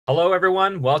Hello,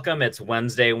 everyone. Welcome. It's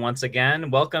Wednesday once again.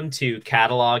 Welcome to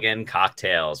Catalog and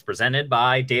Cocktails, presented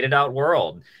by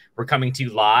Data.World. We're coming to you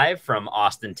live from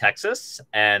Austin, Texas,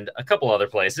 and a couple other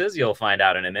places you'll find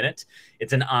out in a minute.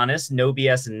 It's an honest, no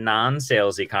BS,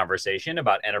 non-salesy conversation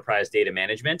about enterprise data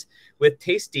management with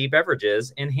tasty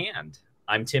beverages in hand.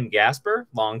 I'm Tim Gasper,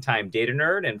 longtime data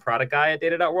nerd and product guy at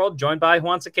Data.World, joined by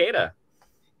Juan Cicada.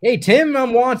 Hey, Tim,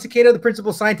 I'm Juan Cicada, the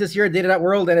principal scientist here at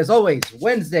Data.World. And as always,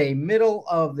 Wednesday, middle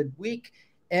of the week,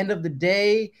 end of the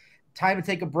day, time to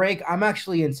take a break. I'm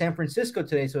actually in San Francisco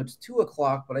today, so it's 2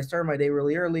 o'clock, but I started my day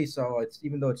really early. So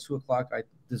even though it's 2 o'clock, I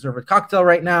deserve a cocktail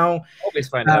right now. Always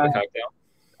fine to have a cocktail.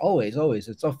 Always.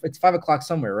 It's 5 o'clock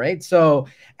somewhere, right? So,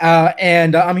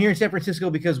 I'm here in San Francisco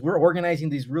because we're organizing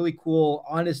these really cool,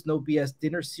 honest, no BS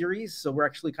dinner series. So we're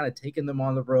actually kind of taking them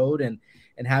on the road and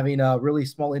having really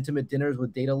small, intimate dinners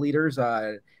with data leaders.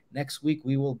 Next week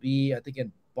we will be, I think,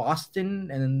 in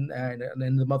Boston, and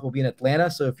then the month we'll be in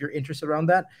Atlanta. So if you're interested around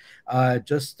that,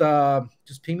 just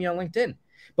ping me on LinkedIn.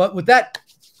 But with that,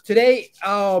 today,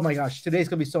 oh my gosh, today's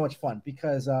gonna be so much fun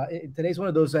because today's one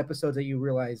of those episodes that you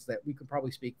realize that we could probably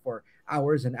speak for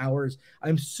hours and hours.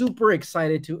 I'm super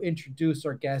excited to introduce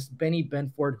our guest, Benny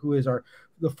Benford, who is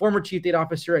the former chief data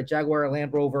officer at Jaguar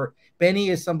Land Rover. Benny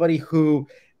is somebody who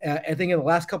I think in the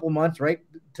last couple of months, right,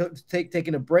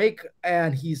 taking a break,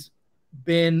 and he's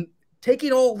been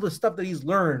taking all the stuff that he's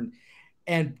learned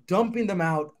and dumping them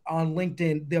out on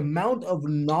LinkedIn. The amount of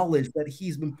knowledge that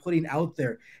he's been putting out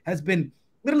there has been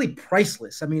literally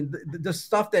priceless. I mean, the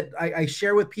stuff that I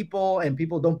share with people and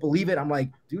people don't believe it. I'm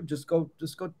like, dude, just go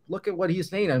look at what he's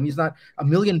saying. I mean, he's not a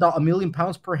million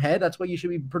pounds per head. That's what you should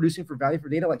be producing for value for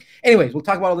data. Like, anyways, we'll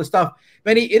talk about all this stuff.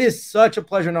 Benny, it is such a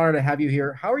pleasure and honor to have you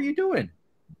here. How are you doing?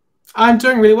 I'm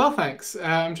doing really well, thanks.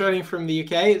 I'm joining from the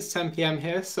UK. It's 10 p.m.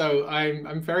 here, so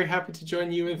I'm very happy to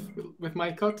join you with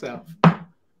my cocktail.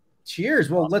 Cheers.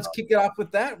 Well, let's kick it off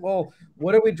with that. Well,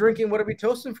 what are we drinking? What are we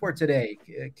toasting for today?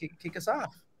 Kick us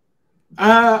off.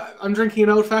 I'm drinking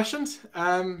an old-fashioned.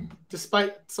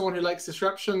 Despite someone who likes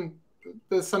disruption,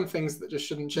 there's some things that just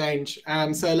shouldn't change.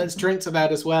 And so let's drink to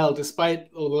that as well. Despite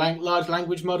all the large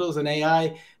language models and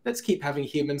AI, let's keep having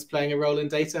humans playing a role in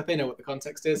data. They know what the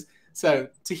context is. So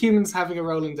to humans having a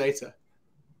role in data.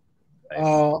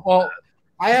 Well,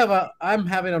 I'm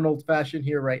having an old fashioned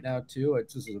here right now too.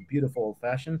 This is a beautiful old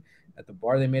fashioned at the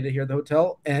bar. They made it here at the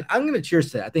hotel, and I'm going to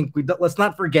cheers to that. I think let's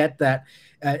not forget that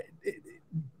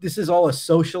this is all a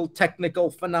social,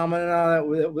 technical phenomena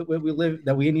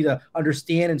that we need to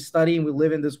understand and study, and we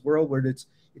live in this world where it's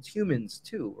humans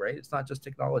too, right? It's not just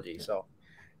technology. So,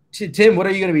 Tim, what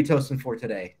are you going to be toasting for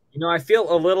today? You know, I feel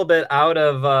a little bit out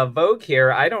of vogue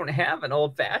here. I don't have an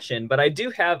old fashioned, but I do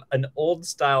have an old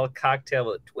style cocktail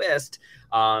with a twist.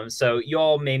 So you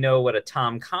all may know what a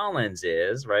Tom Collins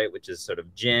is, right? Which is sort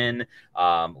of gin,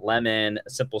 lemon,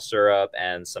 simple syrup,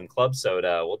 and some club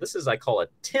soda. Well, this is, I call it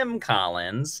Tim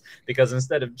Collins because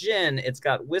instead of gin, it's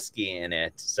got whiskey in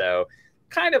it. So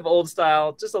kind of old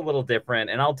style, just a little different,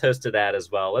 and I'll toast to that as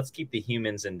well. Let's keep the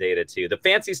humans in data too. The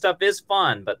fancy stuff is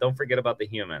fun, but don't forget about the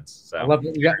humans. So I love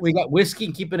it. We got whiskey,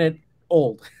 keeping it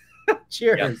old.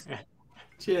 Cheers. Yep.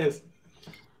 Cheers.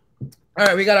 All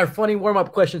right, we got our funny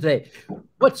warm-up question today.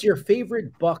 What's your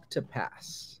favorite buck to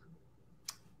pass?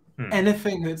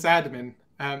 Anything that's admin.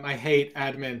 I hate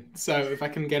admin. So if I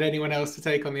can get anyone else to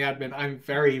take on the admin, I'm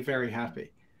very, very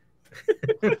happy.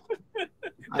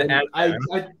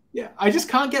 I just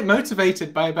can't get motivated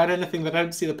about anything that I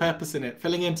don't see the purpose in it.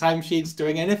 Filling in timesheets,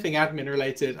 doing anything admin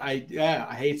related, I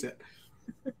hate it.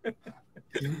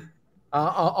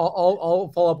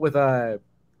 I'll follow up with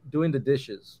doing the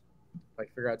dishes. Like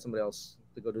figure out somebody else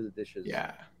to go do the dishes.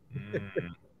 Yeah.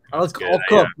 I'll cook.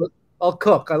 I'll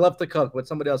cook. I love to cook, but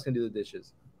somebody else can do the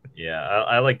dishes. Yeah,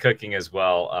 I like cooking as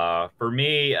well. For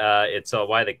me, it's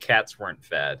why the cats weren't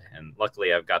fed, and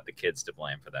luckily I've got the kids to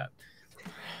blame for that.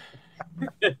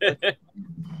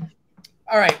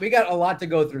 All right, we got a lot to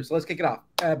go through, so let's kick it off.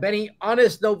 Benny,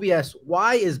 honest, no BS.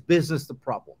 Why is business the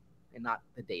problem and not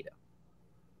the data?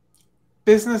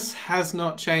 Business has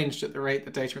not changed at the rate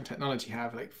that data and technology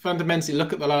have. Like fundamentally,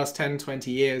 look at the last 10,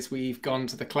 20 years. We've gone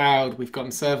to the cloud, we've gone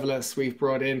serverless, we've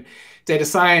brought in data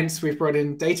science, we've brought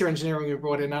in data engineering, we've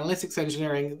brought in analytics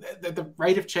engineering. The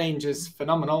rate of change is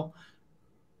phenomenal.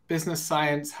 Business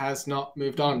science has not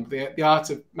moved on. The art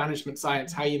of management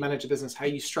science, how you manage a business, how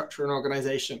you structure an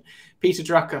organization. Peter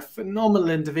Druker,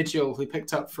 phenomenal individual who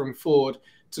picked up from Ford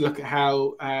to look at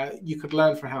how you could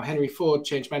learn from how Henry Ford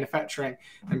changed manufacturing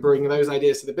and bring those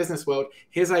ideas to the business world.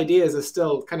 His ideas are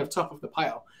still kind of top of the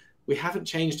pile. We haven't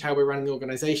changed how we're running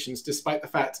organizations, despite the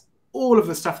fact all of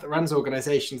the stuff that runs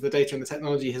organizations, the data and the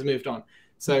technology has moved on.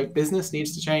 So business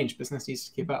needs to change. Business needs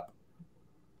to keep up.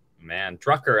 Man,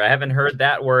 Drucker, I haven't heard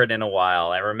that word in a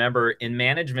while. I remember in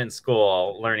management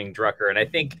school learning Drucker, and I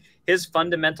think his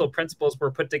fundamental principles were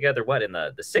put together, what, in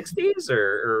the 60s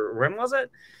or when was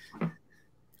it?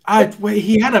 Well,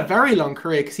 he had a very long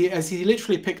career because he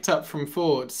literally picked up from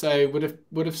Ford, so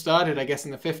would have started, I guess,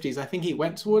 in the 50s. I think he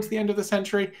went towards the end of the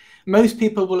century. Most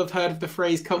people will have heard of the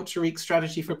phrase "culture eats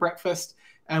strategy for breakfast"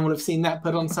 and will have seen that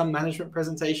put on some management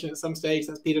presentation at some stage.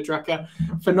 That's Peter Drucker,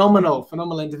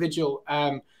 phenomenal individual.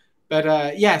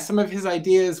 But yeah, some of his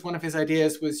ideas. One of his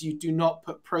ideas was you do not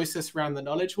put process around the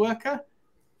knowledge worker.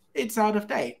 It's out of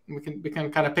date. We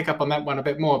can kind of pick up on that one a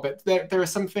bit more. But there are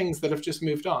some things that have just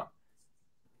moved on.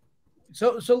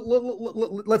 So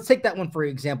let's take that one for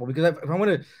example, because if I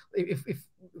want to,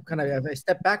 if I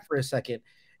step back for a second,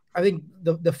 I think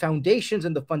the foundations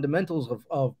and the fundamentals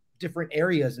of different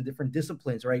areas and different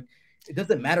disciplines, right? It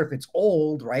doesn't matter if it's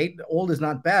old, right? Old is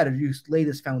not bad if you lay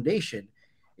this foundation,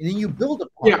 and then you build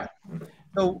upon it.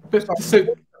 So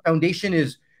the foundation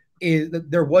is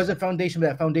there was a foundation, but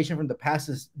that foundation from the past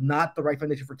is not the right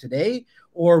foundation for today,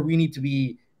 or we need to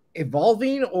be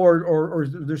evolving, or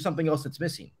there's something else that's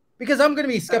missing. Because I'm going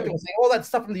to be skeptical, saying, "Oh, that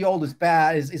stuff from the old is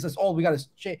bad. Is this old? We got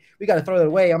to throw it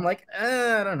away." I'm like,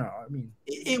 I don't know. I mean,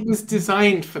 it was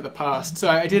designed for the past. So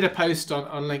I did a post on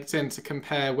LinkedIn to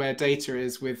compare where data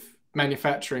is with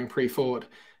manufacturing pre-Ford,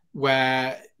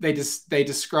 where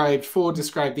Ford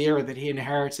described the era that he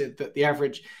inherited, that the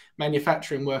average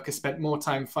manufacturing worker spent more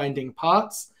time finding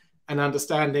parts and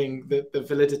understanding the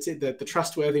validity, the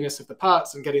trustworthiness of the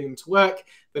parts and getting them to work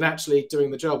than actually doing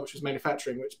the job, which was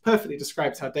manufacturing, which perfectly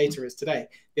describes how data is today.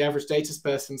 The average data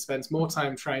person spends more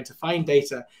time trying to find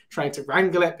data, trying to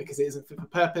wrangle it because it isn't fit for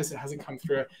purpose, it hasn't come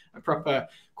through a proper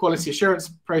quality assurance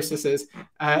processes,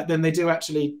 than they do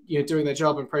actually doing their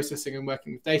job and processing and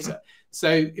working with data.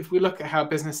 So if we look at how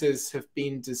businesses have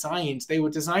been designed, they were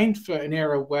designed for an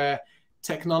era where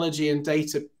technology and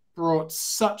data brought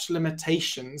such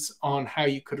limitations on how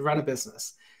you could run a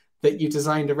business that you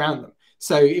designed around them.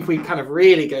 So if we kind of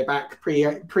really go back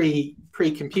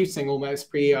pre-computing, almost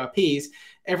pre-ERPs,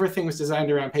 everything was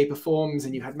designed around paper forms,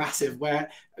 and you had massive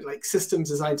systems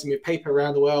designed to move paper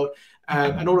around the world,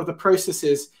 and all of the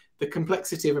processes, the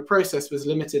complexity of a process was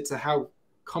limited to how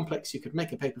complex you could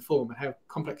make a paper form and how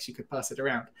complex you could pass it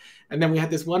around. And then we had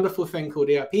this wonderful thing called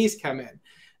ERPs come in,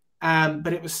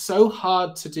 but it was so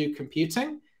hard to do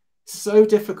computing, so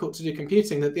difficult to do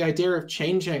computing, that the idea of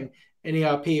changing an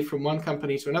ERP from one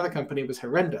company to another company was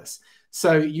horrendous.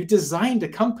 So you designed a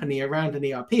company around an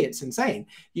ERP. It's insane.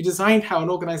 You designed how an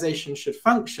organization should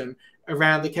function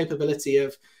around the capability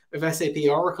of SAP,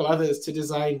 Oracle, others to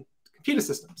design computer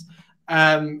systems.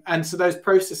 And so those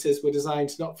processes were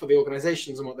designed not for the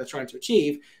organizations and what they're trying to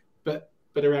achieve, but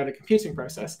around a computing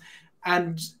process.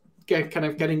 And kind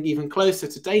of getting even closer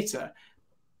to data,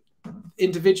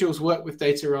 individuals work with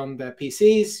data on their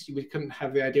PCs. We couldn't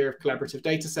have the idea of collaborative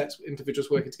data sets,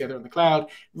 individuals working together on the cloud.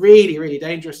 Really, really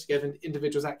dangerous to give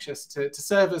individuals access to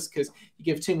servers, because you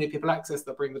give too many people access,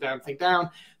 they'll bring the damn thing down.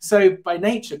 So by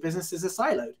nature, businesses are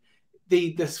siloed.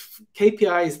 The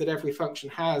KPIs that every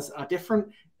function has are different.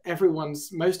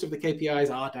 Most of the KPIs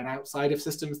are done outside of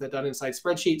systems. They're done inside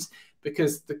spreadsheets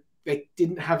because they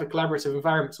didn't have a collaborative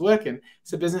environment to work in.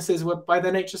 So businesses were by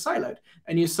their nature siloed,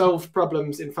 and you solved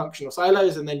problems in functional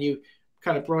silos, and then you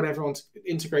kind of brought everyone to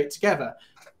integrate together.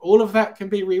 All of that can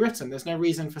be rewritten. There's no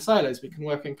reason for silos. We can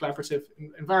work in collaborative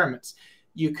environments.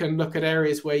 You can look at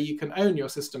areas where you can own your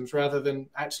systems rather than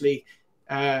actually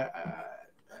an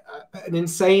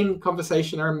insane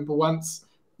conversation I remember once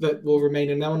that will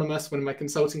remain anonymous, one of my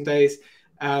consulting days,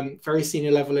 very senior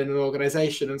level in an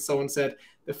organization, and someone said,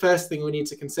 the first thing we need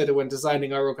to consider when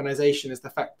designing our organization is the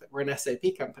fact that we're an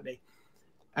SAP company.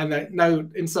 And no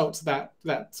insult to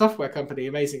that software company,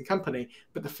 amazing company,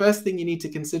 but the first thing you need to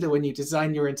consider when you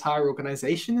design your entire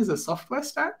organization is a software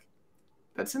stack.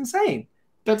 That's insane.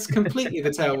 That's completely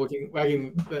the tail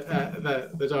wagging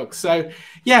the dog. So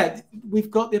yeah,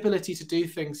 we've got the ability to do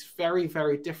things very,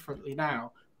 very differently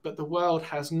now, but the world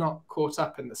has not caught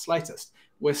up in the slightest.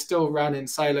 We're still running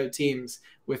siloed teams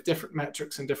with different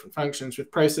metrics and different functions,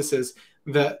 with processes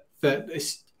that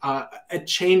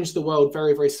change the world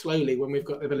very, very slowly when we've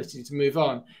got the ability to move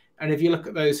on. And if you look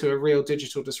at those who are real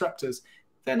digital disruptors,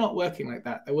 they're not working like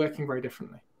that. They're working very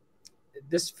differently.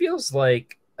 This feels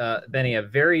like, Benny, a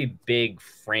very big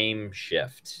frame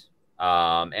shift.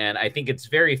 And I think it's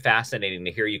very fascinating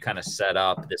to hear you kind of set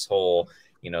up this whole,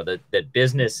 that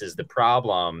business is the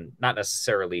problem, not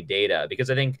necessarily data, because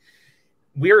I think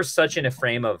we're such in a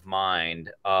frame of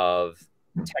mind of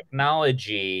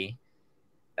technology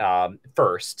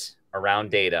first,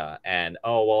 around data, and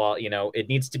oh well, it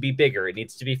needs to be bigger, it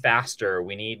needs to be faster,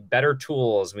 we need better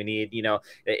tools, we need,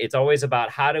 it's always about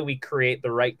how do we create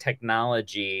the right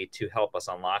technology to help us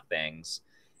unlock things.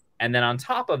 And then on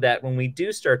top of that, when we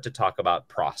do start to talk about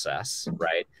process,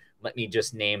 right? Let me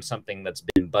just name something that's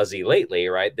been buzzy lately,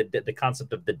 right? The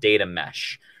concept of the data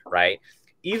mesh, right?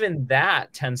 Even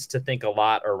that tends to think a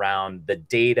lot around the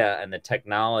data and the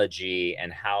technology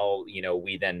and how,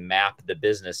 we then map the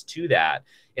business to that.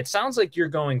 It sounds like you're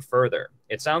going further.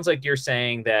 It sounds like you're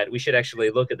saying that we should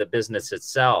actually look at the business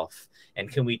itself,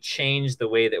 and can we change the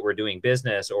way that we're doing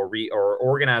business, or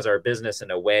organize our business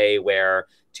in a way where,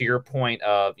 to your point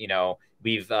of,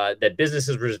 we've that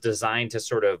businesses were designed to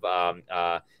sort of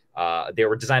they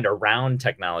were designed around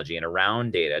technology and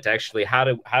around data, to actually how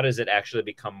does it actually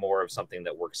become more of something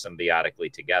that works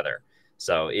symbiotically together.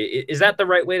 So is that the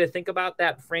right way to think about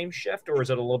that frame shift, or is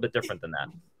it a little bit different than that?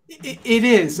 It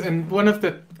is, and one of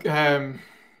the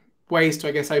ways to,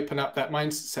 I guess, open up that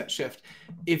mindset shift,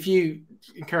 if you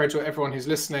encourage everyone who's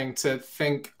listening to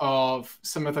think of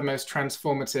some of the most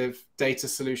transformative data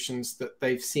solutions that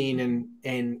they've seen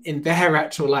in their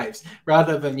actual lives,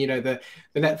 rather than the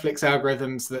Netflix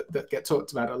algorithms that get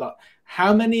talked about a lot.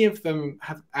 How many of them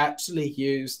have actually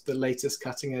used the latest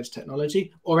cutting edge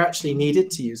technology, or actually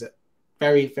needed to use it?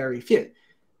 Very, very few.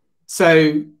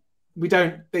 So we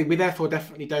therefore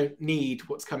definitely don't need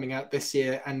what's coming out this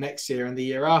year and next year and the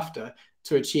year after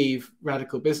to achieve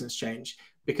radical business change,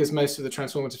 because most of the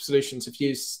transformative solutions have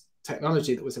used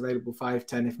technology that was available 5,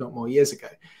 10, if not more years ago.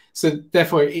 So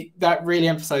therefore, that really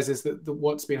emphasizes that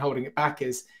what's been holding it back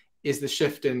is the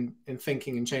shift in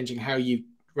thinking and changing how you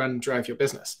run and drive your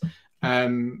business.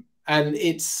 And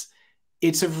it's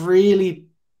a really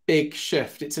big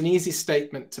shift. It's an easy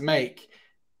statement to make,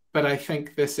 but I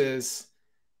think this is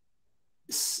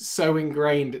so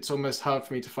ingrained, it's almost hard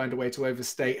for me to find a way to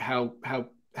overstate how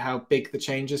big the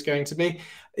change is going to be.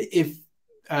 If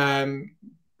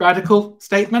radical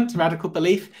statement, radical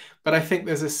belief, but I think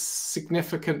there's a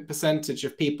significant percentage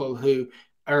of people who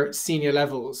are at senior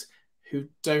levels who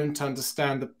don't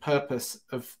understand the purpose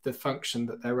of the function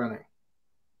that they're running.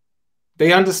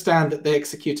 They understand that they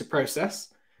execute a process,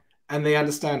 and they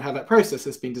understand how that process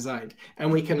has been designed.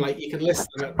 And you can list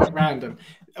them at random.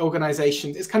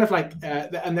 Organizations, it's kind of like,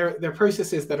 and there are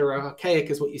processes that are archaic,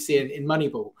 as what you see in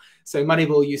Moneyball. So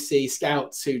Moneyball, you see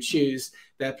scouts who choose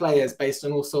their players based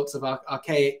on all sorts of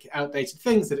archaic, outdated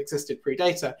things that existed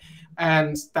pre-data.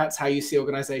 And that's how you see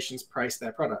organizations price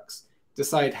their products,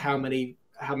 decide how many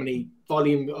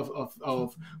volume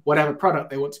of whatever product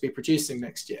they want to be producing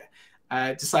next year.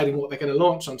 Deciding what they're going to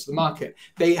launch onto the market.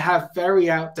 They have very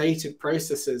outdated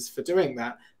processes for doing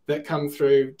that come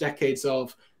through decades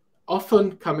of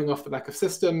often coming off the back of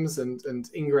systems and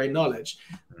ingrained knowledge.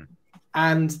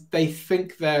 And they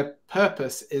think their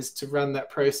purpose is to run that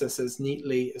process as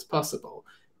neatly as possible.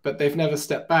 But they've never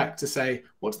stepped back to say,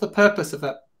 what's the purpose of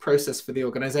that process for the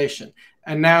organization?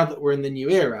 And now that we're in the new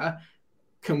era,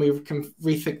 can we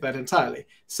rethink that entirely?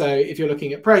 So if you're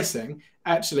looking at pricing,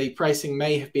 actually pricing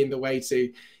may have been the way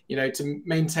to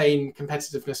maintain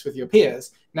competitiveness with your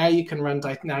peers. Now you can run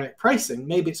dynamic pricing.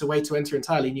 Maybe it's a way to enter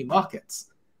entirely new markets.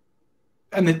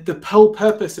 And the whole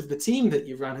purpose of the team that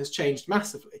you run has changed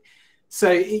massively. So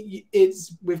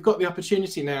we've got the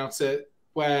opportunity now to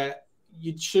where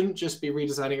you shouldn't just be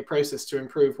redesigning a process to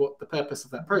improve what the purpose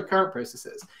of that current process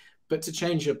is, but to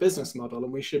change your business model.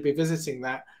 And we should be visiting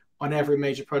that on every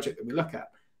major project that we look at.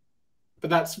 But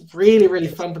that's really, really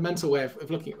fundamental way of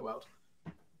looking at the world.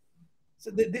 So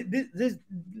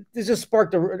this just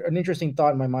sparked an interesting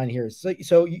thought in my mind here.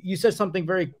 So you said something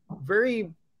very,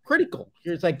 very critical.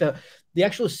 It's like the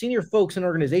actual senior folks in an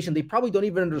organization, they probably don't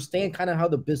even understand kind of how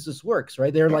the business works,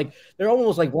 right? They're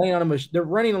almost like running on a machine. They're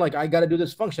running like, I got to do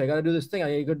this function. I got to do this thing.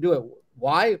 I got to do it.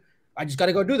 Why? I just got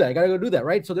to go do that. I got to go do that.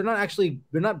 Right. So they're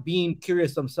not being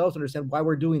curious themselves to understand why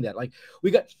we're doing that. Like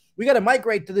we got to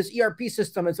migrate to this ERP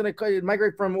system. It's going to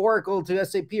migrate from Oracle to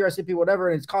SAP or SAP, whatever.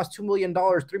 And it's cost $2 million,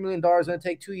 $3 million. And it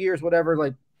take 2 years, whatever.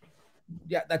 Like,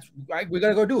 yeah, that's right. We got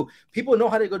to go do. People know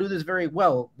how to go do this very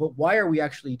well, but why are we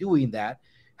actually doing that?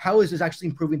 How is this actually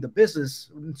improving the business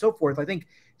and so forth? I think,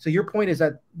 so your point is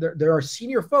that there are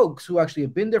senior folks who actually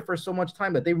have been there for so much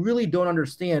time that they really don't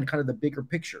understand kind of the bigger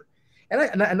picture. And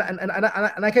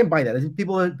I can buy that. I think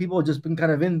people have just been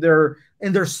kind of in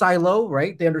their silo,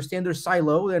 right? They understand their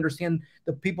silo, they understand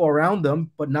the people around them,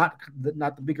 but not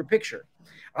the bigger picture.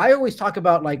 I always talk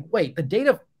about like, wait, the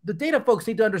data folks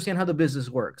need to understand how the business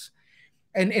works.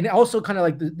 And also kind of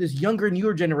like this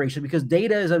newer generation, because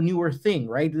data is a newer thing,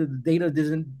 right?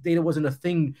 Data wasn't a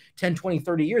thing 10, 20,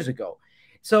 30 years ago.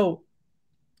 So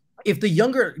if the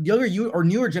younger you or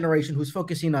newer generation who's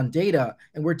focusing on data,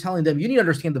 and we're telling them you need to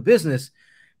understand the business,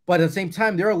 but at the same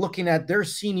time they're looking at their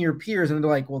senior peers and they're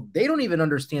like, well, they don't even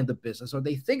understand the business, or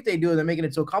they think they do, and they're making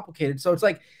it so complicated. So it's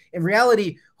like, in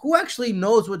reality, who actually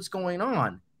knows what's going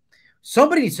on?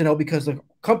 Somebody needs to know, because the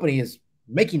company is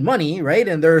making money, right?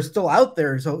 And they're still out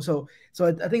there. So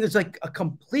I think there's like a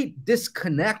complete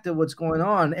disconnect of what's going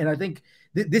on. And I think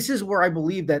this is where I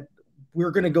believe that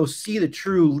we're going to go see the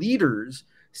true leaders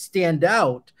stand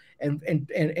out. And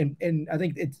I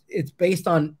think it's based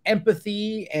on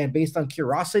empathy and based on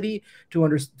curiosity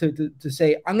to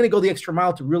say, I'm going to go the extra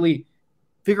mile to really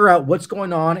figure out what's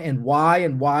going on and why,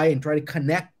 and try to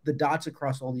connect the dots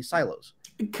across all these silos.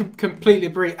 Completely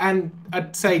agree. And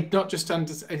I'd say not just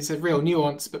it's a real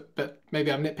nuance, but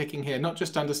maybe I'm nitpicking here, not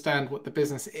just understand what the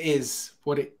business is,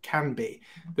 what it can be.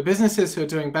 The businesses who are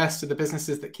doing best are the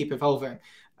businesses that keep evolving.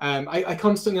 I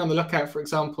constantly on the lookout for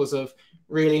examples of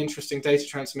really interesting data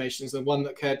transformations. The one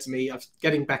that occurred to me, I was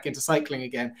getting back into cycling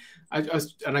again. I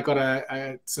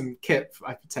got some kit.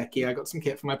 I'm techie. I got some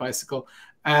kit for my bicycle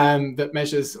that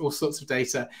measures all sorts of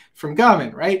data from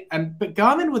Garmin, right? But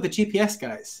Garmin were the GPS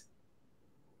guys.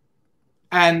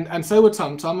 And so were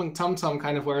TomTom, and TomTom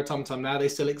kind of were a TomTom now. They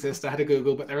still exist. I had a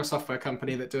Google, but they're a software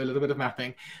company that do a little bit of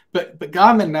mapping. But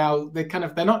Garmin now,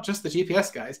 they're not just the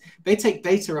GPS guys. They take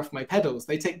data off my pedals.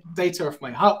 They take data off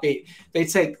my heartbeat. They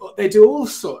do all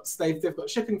sorts. They've got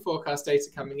shipping forecast data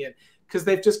coming in, because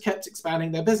they've just kept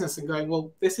expanding their business and going,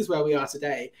 well, this is where we are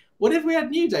today. What if we had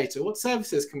new data? What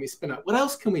services can we spin up? What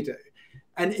else can we do?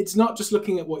 And it's not just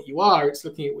looking at what you are, it's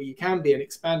looking at what you can be and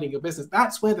expanding your business.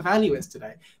 That's where the value is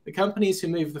today. The companies who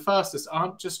move the fastest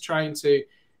aren't just trying to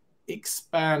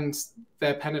expand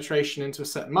their penetration into a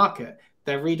certain market.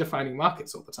 They're redefining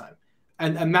markets all the time.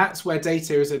 And that's where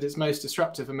data is at its most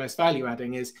disruptive and most value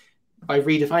adding, is by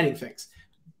redefining things.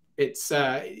 It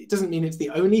doesn't mean it's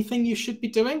the only thing you should be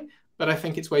doing, but I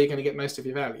think it's where you're going to get most of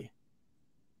your value.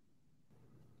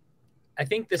 I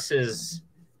think this is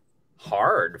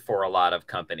hard for a lot of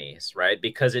companies, right?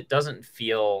 Because it doesn't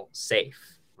feel safe,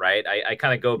 right? I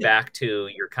kind of go back to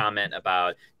your comment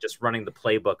about just running the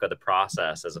playbook of the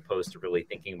process as opposed to really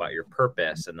thinking about your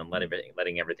purpose and then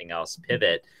letting everything else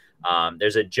pivot.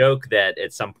 There's a joke that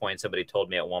at some point somebody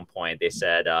told me at one point. They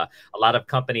said a lot of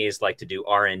companies like to do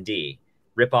R&D,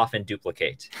 rip off and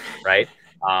duplicate, right?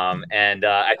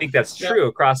 I think that's true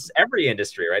across every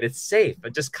industry, right? It's safe,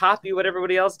 but just copy what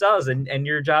everybody else does and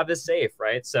your job is safe,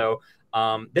 right? So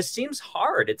this seems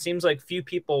hard. It seems like few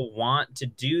people want to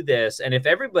do this. And if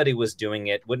everybody was doing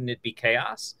it, wouldn't it be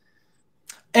chaos?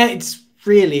 It's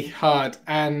really hard,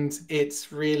 and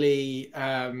it's really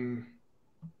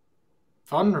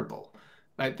vulnerable.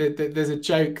 Like there's a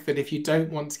joke that if you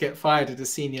don't want to get fired at a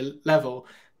senior level,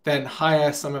 then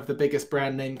hire some of the biggest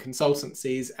brand name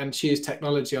consultancies and choose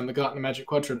technology on the Gartner Magic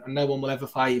Quadrant, and no one will ever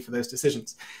fire you for those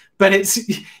decisions. But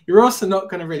you're also not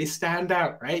going to really stand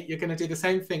out, right? You're going to do the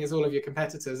same thing as all of your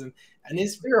competitors, and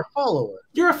you're a follower.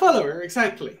 You're a follower,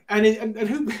 exactly. And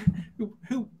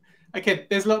who? Okay,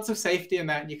 there's lots of safety in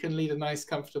that, and you can lead a nice,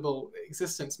 comfortable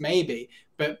existence, maybe.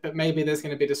 But maybe there's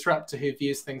going to be a disruptor who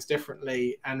views things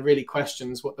differently and really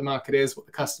questions what the market is, what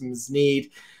the customers need.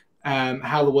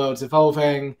 How the world's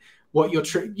evolving, what you're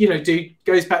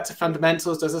goes back to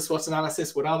fundamentals, does a SWOT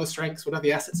analysis, what are the strengths, what are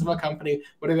the assets of our company,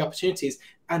 what are the opportunities,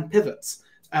 and pivots.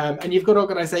 And you've got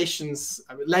organizations,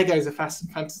 Lego is a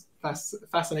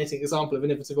fascinating example of an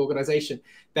innovative organization.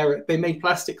 They made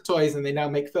plastic toys and they now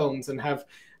make films and have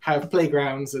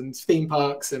playgrounds and theme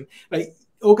parks, and like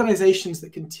organizations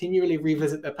that continually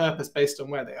revisit their purpose based on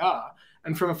where they are.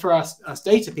 And for us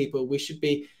data people, we should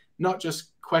be not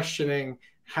just questioning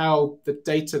how the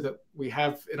data that we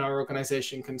have in our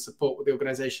organization can support what the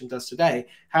organization does today,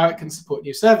 how it can support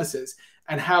new services,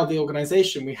 and how the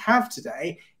organization we have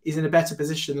today is in a better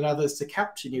position than others to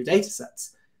capture new data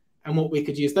sets and what we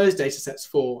could use those data sets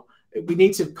for. We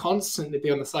need to constantly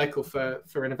be on the cycle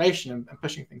for innovation and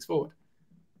pushing things forward.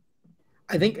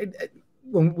 I think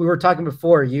when we were talking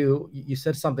before, you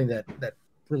said something that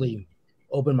really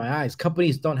opened my eyes.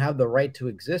 Companies don't have the right to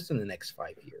exist in the next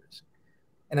 5 years.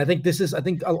 And I think I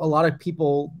think a lot of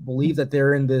people believe that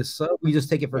they're in this, we just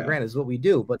take it for granted is what we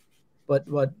do. But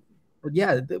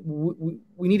yeah,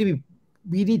 we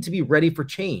need to be ready for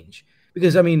change,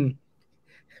 because I mean,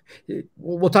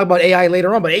 we'll talk about AI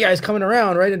later on, but AI is coming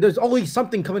around, right? And there's always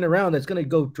something coming around that's going to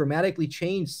go dramatically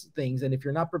change things. And if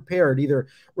you're not prepared, either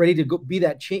ready to go be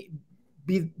that change,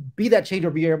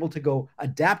 or be able to go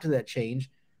adapt to that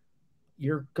change,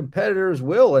 your competitors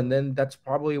will, and then that's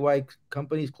probably why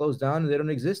companies close down and they don't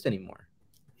exist anymore.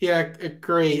 Yeah,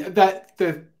 agree. That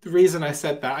the reason I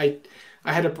said that,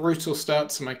 I had a brutal start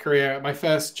to my career. My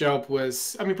first job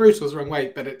was, I mean, brutal is the wrong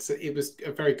way, but it was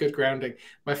a very good grounding.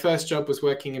 My first job was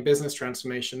working in business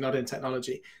transformation, not in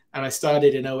technology. And I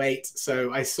started in '08.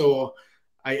 So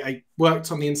I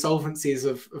worked on the insolvencies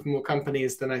of more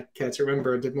companies than I care to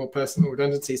remember and did more personal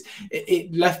redundancies.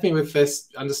 It left me with this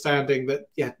understanding that,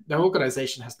 yeah, no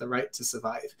organization has the right to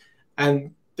survive.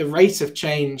 And the rate of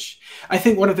change, I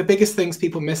think one of the biggest things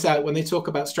people miss out when they talk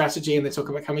about strategy and they talk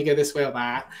about, can we go this way or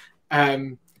that?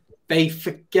 They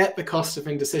forget the cost of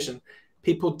indecision.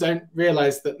 People don't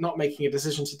realize that not making a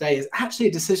decision today is actually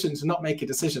a decision to not make a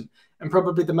decision. And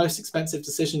probably the most expensive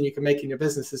decision you can make in your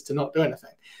business is to not do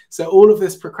anything. So all of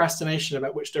this procrastination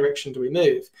about which direction do we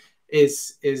move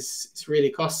is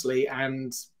really costly.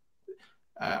 And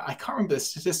I can't remember the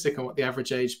statistic on what the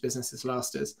average age businesses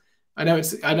last is. I know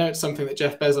it's something that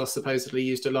Jeff Bezos supposedly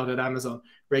used a lot at Amazon,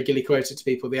 regularly quoted to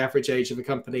people the average age of a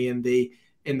company in the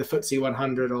FTSE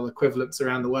 100 or equivalents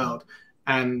around the world.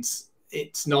 And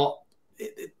it's not,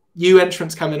 new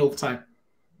entrants come in all the time.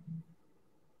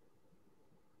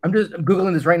 I'm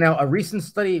Googling this right now. A recent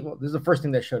study, well, this is the first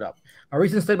thing that showed up. A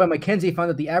recent study by McKinsey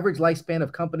found that the average lifespan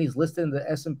of companies listed in the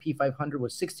S&P 500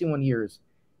 was 61 years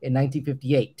in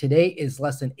 1958. Today is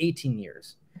less than 18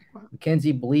 years.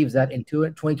 McKinsey believes that in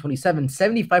 2027,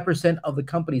 75% of the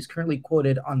companies currently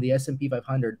quoted on the S&P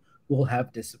 500 will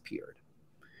have disappeared.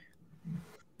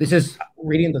 This is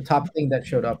reading the top thing that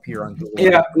showed up here on Google.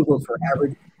 Yeah, Google for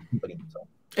average company. So.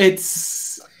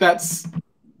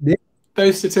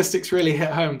 Those statistics really hit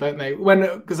home, don't they?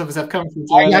 Because obviously I've come from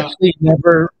JLL. I actually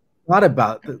never thought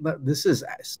about this.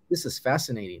 This is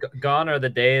fascinating. Gone are the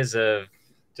days of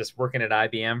just working at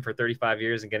IBM for 35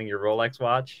 years and getting your Rolex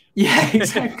watch. Yeah,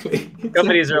 exactly.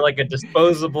 Companies are like a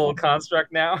disposable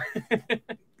construct now.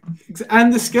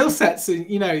 And the skill sets,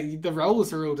 you know, the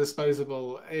roles are all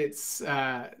disposable. It's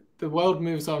the world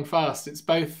moves on fast. It's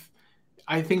both.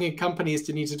 I think companies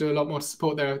need to do a lot more to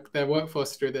support their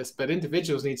workforce through this, but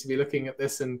individuals need to be looking at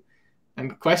this and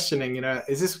questioning, you know,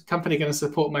 is this company going to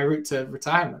support my route to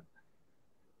retirement?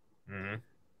 Mm-hmm.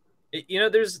 You know,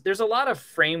 there's a lot of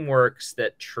frameworks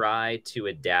that try to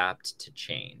adapt to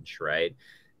change, right?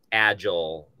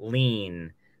 Agile,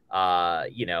 lean,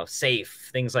 you know, safe,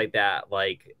 things like that.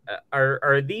 Like,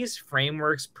 are these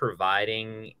frameworks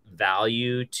providing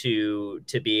value to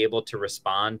be able to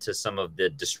respond to some of the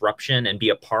disruption and be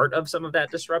a part of some of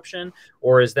that disruption?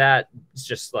 Or is that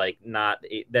just like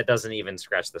that doesn't even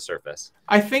scratch the surface?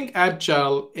 I think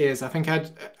Agile is,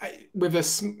 with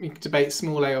a debate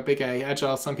small a or big A,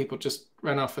 Agile, some people just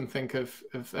run off and think of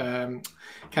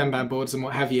Kanban boards and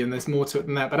what have you, and there's more to it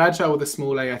than that. But Agile with a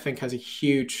small a, I think, has a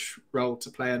huge role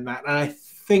to play in that. And I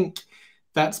think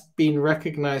that's been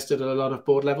recognized at a lot of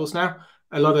board levels now.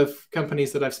 A lot of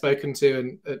companies that I've spoken to,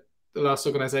 and at the last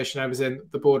organization I was in,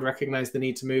 the board recognized the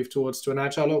need to move to an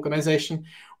Agile organization,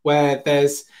 where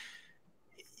there's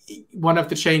one of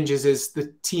the changes is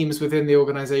the teams within the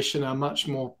organization are much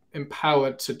more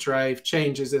empowered to drive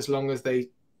changes as long as they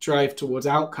drive towards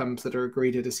outcomes that are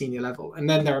agreed at a senior level. And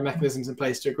then there are mechanisms in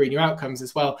place to agree new outcomes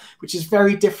as well, which is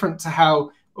very different to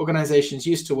how organizations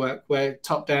used to work, where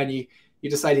top down you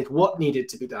decided what needed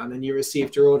to be done and you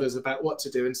received your orders about what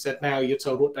to do. Instead, now you're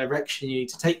told what direction you need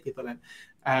to take people in.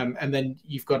 And then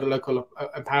you've got a local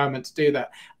empowerment to do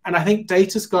that. And I think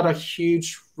data's got a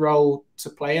huge role to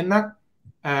play in that.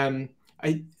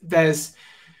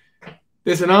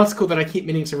 There's an article that I keep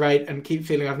meaning to write and keep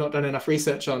feeling I've not done enough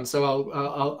research on, so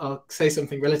I'll say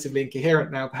something relatively incoherent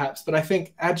now, perhaps. But I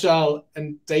think Agile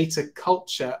and data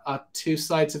culture are two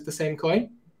sides of the same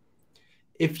coin.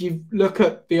 If you look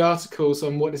at the articles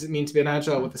on what does it mean to be an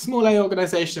Agile with a small a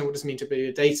organization, what does it mean to be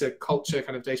a data culture,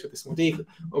 kind of data with a small d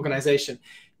organization,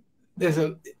 there's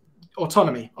a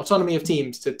autonomy of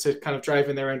teams to kind of drive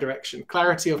in their own direction,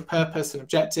 clarity of purpose and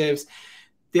objectives.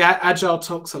 The Agile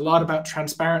talks a lot about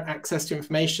transparent access to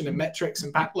information and metrics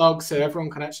and backlogs, so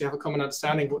everyone can actually have a common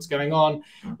understanding of what's going on.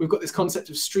 We've got this concept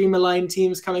of stream-aligned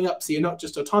teams coming up, so you're not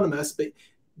just autonomous, but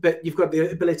you've got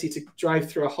the ability to drive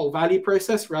through a whole value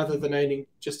process rather than owning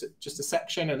just a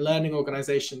section, and learning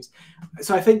organizations.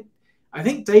 So I think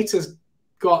data's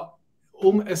got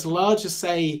as large a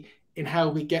say in how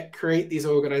we create these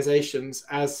organizations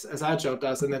as Agile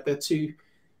does, and that they're two.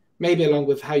 Maybe along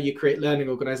with how you create learning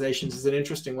organizations is an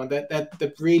interesting one. They're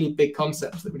the really big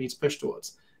concepts that we need to push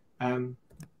towards.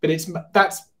 But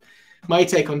that's my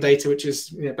take on data, which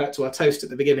is, you know, back to our toast at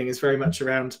the beginning, is very much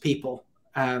around people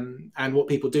and what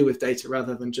people do with data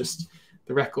rather than just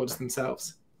the records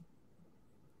themselves.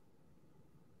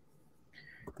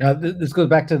 Now, this goes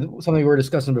back to something we were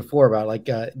discussing before about like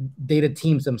data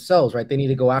teams themselves, right? They need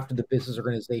to go after the business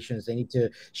organizations. They need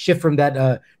to shift from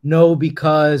that no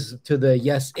because to the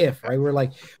yes if, right? We're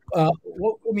like,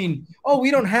 well, I mean, oh,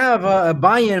 we don't have a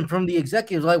buy-in from the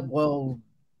executives. Like, well,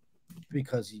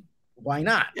 because why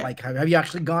not? Yeah. Like, have you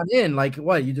actually gone in? Like,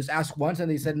 what? You just asked once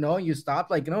and they said no, you stopped.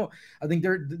 Like, no, I think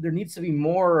there needs to be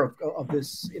more of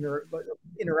this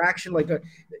interaction. Like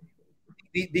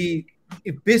the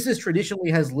if business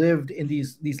traditionally has lived in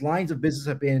these lines of business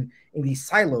have been in these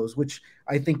silos, which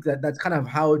I think that's kind of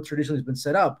how it traditionally has been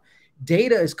set up.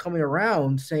 Data is coming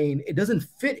around saying it doesn't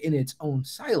fit in its own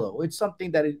silo. It's something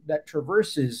that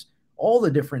traverses all the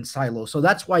different silos. So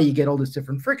that's why you get all this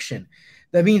different friction.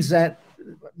 That means that,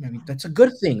 I mean, that's a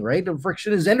good thing, right? The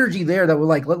friction is energy there that we're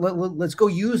like, let's go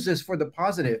use this for the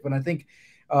positive. And I think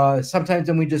sometimes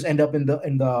then we just end up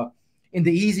in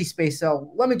the easy space.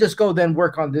 So let me just go then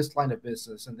work on this line of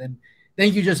business, and then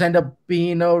you just end up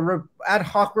being ad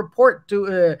hoc report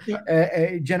to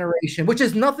a generation, which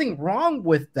is nothing wrong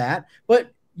with that,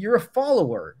 but you're a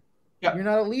follower. Yeah. You're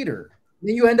not a leader.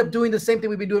 Then you end up doing the same thing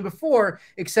we've been doing before,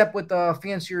 except with a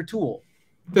fancier tool.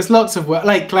 There's lots of work,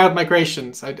 like cloud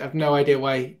migrations. I have no idea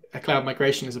why a cloud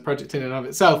migration is a project in and of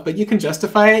itself, but you can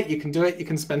justify it. You can do it. You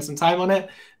can spend some time on it.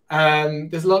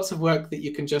 There's lots of work that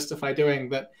you can justify doing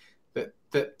that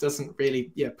doesn't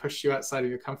really push you outside of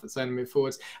your comfort zone and move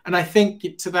forwards. And I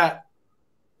think to that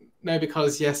no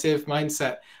because yes if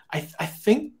mindset, I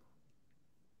think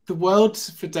the world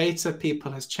for data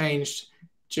people has changed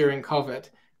during COVID,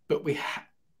 but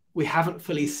we haven't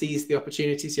fully seized the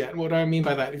opportunities yet. And what do I mean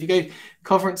by that? If you go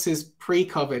conferences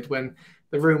pre-COVID, when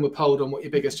the room were polled on what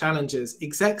your biggest challenge is,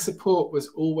 exec support was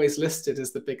always listed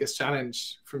as the biggest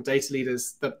challenge from data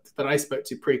leaders that I spoke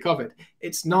to pre-COVID.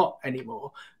 It's not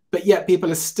anymore. But yet people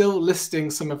are still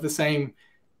listing some of the same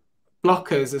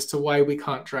blockers as to why we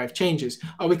can't drive changes.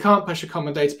 Oh, we can't push a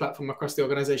common data platform across the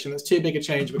organization. That's too big a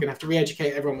change. We're going to have to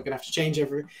re-educate everyone. We're going to have to change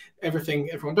everything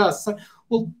everyone does. So,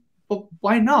 well,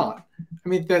 why not? I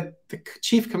mean, the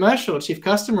chief commercial, chief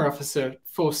customer officer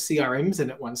forced CRMs in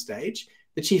at one stage.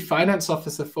 The chief finance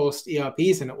officer forced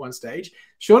ERPs in at one stage.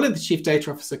 Surely the chief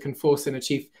data officer can force in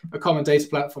a common data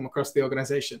platform across the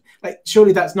organization. Like,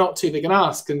 surely that's not too big an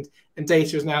ask, and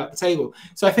data is now at the table.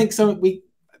 So I think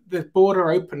the border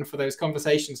open for those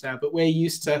conversations now, but we're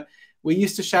used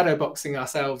to shadow boxing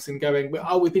ourselves and going,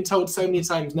 oh, we've been told so many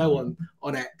times no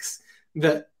on X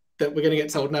that we're going to get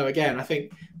told no again. I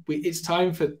think it's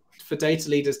time for data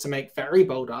leaders to make very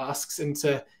bold asks and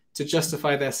to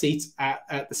justify their seat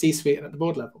at the C-suite and at the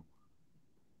board level.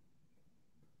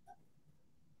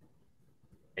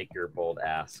 Make your bold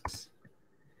asks.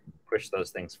 Push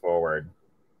those things forward.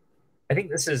 I think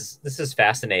this is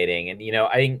fascinating. And,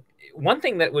 I think one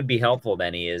thing that would be helpful,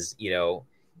 Benny, is,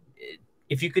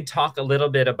 if you could talk a little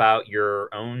bit about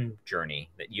your own journey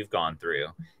that you've gone through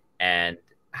and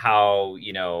how,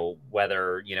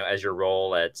 whether, as your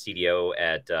role at CDO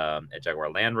at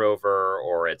Jaguar Land Rover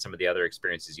or at some of the other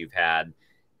experiences you've had,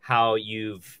 how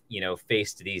you've,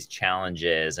 faced these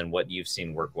challenges and what you've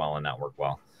seen work well and not work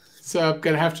well. So I'm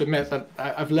going to have to admit that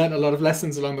I've learned a lot of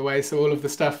lessons along the way. So all of the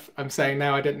stuff I'm saying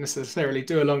now, I didn't necessarily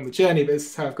do along the journey, but this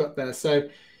is how I've got there. So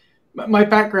my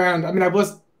background, I mean,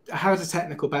 I had a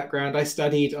technical background. I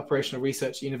studied operational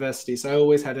research at university. So I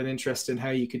always had an interest in how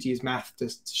you could use math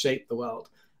to shape the world.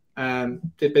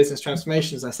 Did business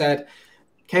transformation, as I said,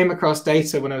 came across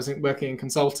data when I was working in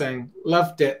consulting,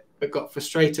 loved it, but got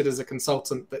frustrated as a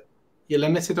consultant that you're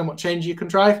limited on what change you can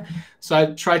drive. So I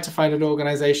tried to find an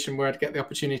organization where I'd get the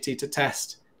opportunity to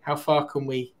test how far can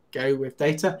we go with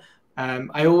data.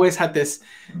 I always had this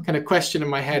kind of question in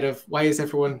my head of why is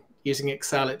everyone using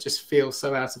Excel? It just feels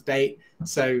so out of date.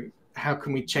 So how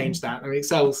can we change that? I mean,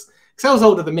 Excel's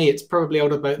older than me. It's probably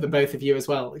older than both of you as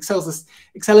well. Excel is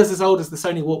as old as the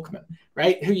Sony Walkman,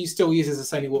 right? Who you still uses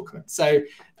a Sony Walkman. So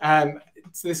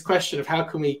it's this question of how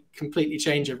can we completely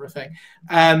change everything?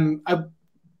 I'm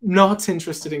not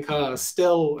interested in cars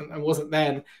still, and wasn't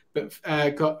then, but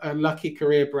got a lucky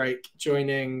career break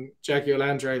joining Jaguar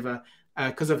Land Rover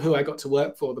because of who I got to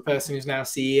work for, the person who's now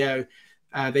CEO.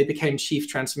 They became chief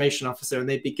transformation officer, and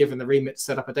they'd be given the remit to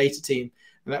set up a data team.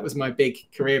 And that was my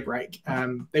big career break.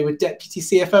 They were deputy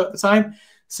CFO at the time.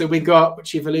 So we got,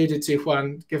 which you've alluded to,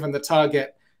 Juan, given the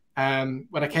target, when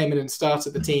I came in and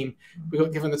started the team, we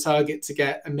got given the target to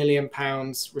get £1 million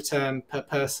return per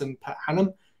person per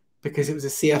annum, because it was a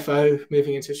CFO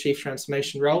moving into a chief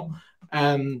transformation role,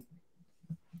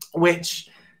 which,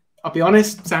 I'll be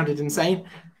honest, sounded insane.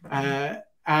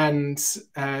 And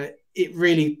it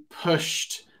really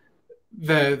pushed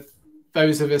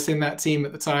those of us in that team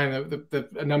at the time,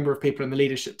 a number of people in the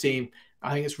leadership team,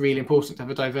 I think it's really important to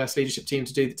have a diverse leadership team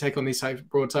to take on these types of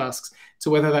broad tasks, to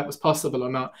whether that was possible or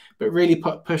not, but really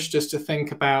pushed us to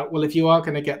think about, well, if you are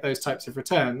going to get those types of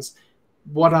returns,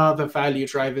 what are the value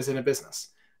drivers in a business?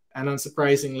 And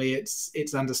unsurprisingly,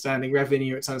 it's understanding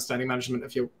revenue, it's understanding management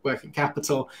of your working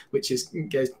capital, which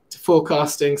goes to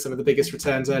forecasting. Some of the biggest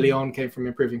returns early on came from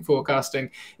improving forecasting,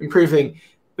 improving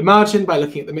the margin by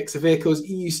looking at the mix of vehicles.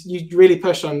 You really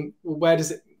push on, well, where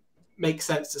does it make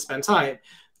sense to spend time?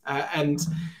 And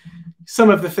some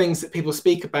of the things that people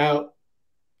speak about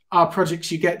are projects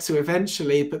you get to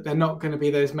eventually, but they're not going to be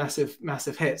those massive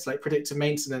hits. Like predictive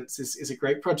maintenance is a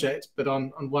great project, but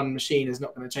on one machine is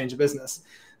not going to change a business.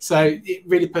 So it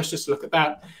really pushed us to look at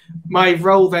that. My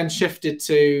role then shifted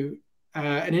to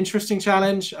an interesting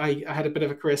challenge. I had a bit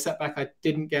of a career setback. I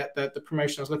didn't get the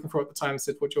promotion I was looking for at the time. I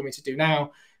said, what do you want me to do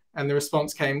now? And the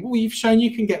response came, well, you've shown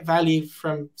you can get value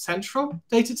from central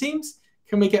data teams.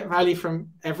 Can we get value from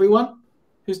everyone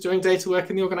who's doing data work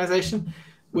in the organization?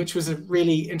 Which was a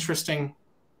really interesting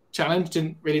challenge.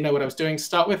 Didn't really know what I was doing to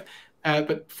start with,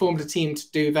 but formed a team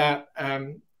to do that.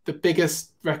 The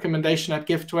biggest recommendation I'd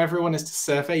give to everyone is to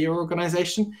survey your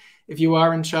organization. If you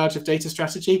are in charge of data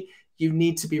strategy, you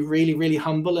need to be really, really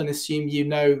humble and assume you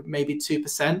know maybe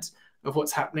 2% of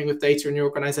what's happening with data in your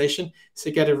organization.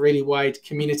 So get a really wide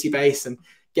community base and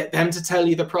get them to tell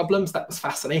you the problems. That was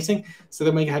fascinating. So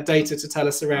then we had data to tell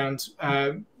us around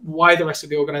why the rest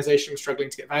of the organization was struggling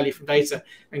to get value from data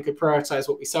and could prioritize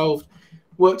what we solved.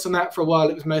 Worked on that for a while.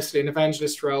 It was mostly an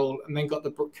evangelist role, and then got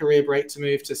the career break to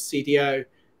move to CDO.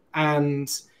 And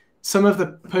some of the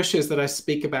pushes that I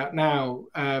speak about now,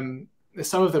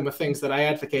 some of them were things that I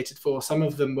advocated for. Some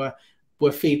of them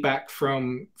were feedback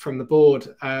from the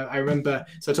board. I remember,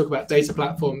 so I talk about data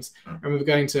platforms. I remember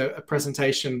going to a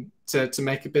presentation to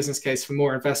make a business case for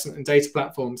more investment in data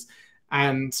platforms.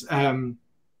 And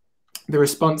the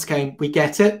response came, we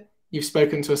get it. You've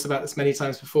spoken to us about this many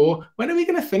times before. When are we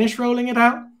going to finish rolling it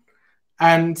out?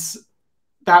 And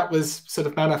that was sort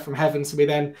of manna from heaven. So we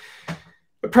then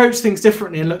approach things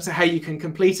differently and looked at how you can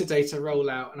complete a data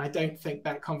rollout. And I don't think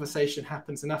that conversation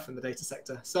happens enough in the data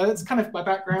sector. So that's kind of my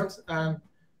background.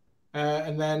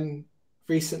 And then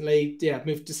recently,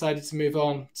 decided to move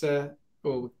on to,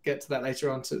 or we'll get to that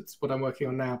later on, to what I'm working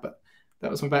on now. But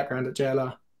that was my background at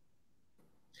JLR.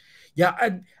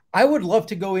 Yeah, I would love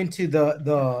to go into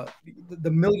the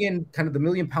million, kind of the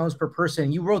 £1,000,000 per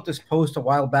person. You wrote this post a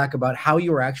while back about how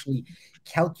you were actually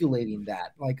calculating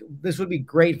that. Like, this would be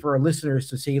great for our listeners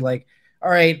to see, like, all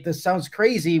right, this sounds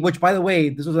crazy, which, by the way,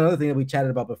 this was another thing that we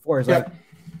chatted about before, is like,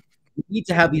 we need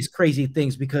to have these crazy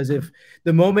things, because if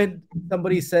the moment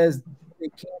somebody says they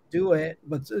can't do it,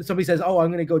 but somebody says, oh, I'm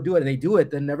going to go do it, and they do it,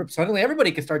 then suddenly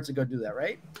everybody can start to go do that,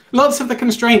 right? Lots of the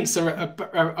constraints are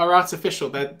artificial.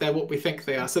 They're what we think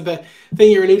they are. So the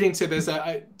thing you're alluding to,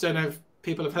 I don't know if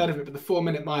people have heard of it, but the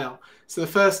 4-minute mile. So the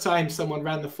first time someone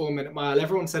ran the 4-minute mile,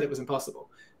 everyone said it was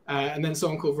impossible. And then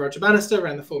someone called Roger Bannister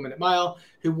ran the 4-minute mile,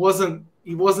 who wasn't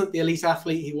the elite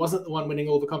athlete. He wasn't the one winning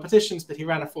all the competitions, but he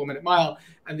ran a 4-minute mile.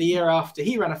 And the year after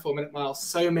he ran a 4-minute mile,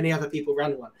 so many other people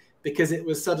ran one, because it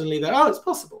was suddenly that, oh, it's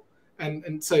possible.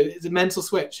 And so it's a mental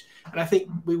switch. And I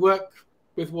think we work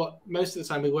with most of the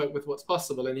time we work with what's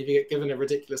possible. And if you get given a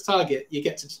ridiculous target, you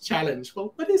get to challenge,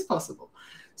 well, what is possible?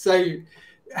 So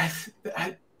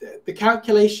the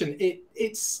calculation,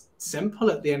 it's simple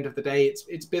at the end of the day.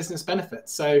 It's business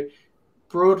benefits. So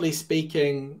broadly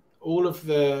speaking, all of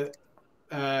the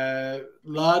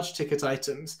large ticket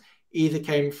items either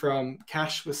came from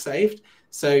cash was saved.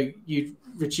 So you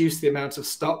reduce the amount of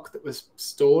stock that was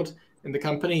stored in the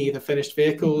company, either finished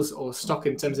vehicles or stock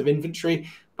in terms of inventory,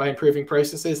 by improving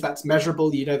processes. That's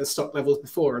measurable. You know the stock levels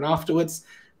before and afterwards.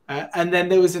 And then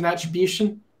there was an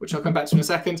attribution, which I'll come back to in a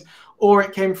second, or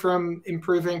it came from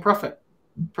improving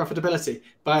profitability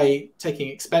by taking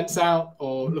expense out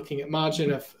or looking at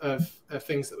margin of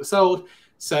things that were sold.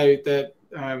 So that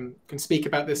can speak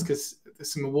about this because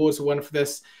there's some awards were won for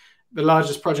this. The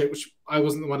largest project, which I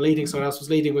wasn't the one leading, someone else was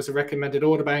leading, was a recommended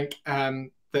order bank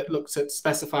that looks at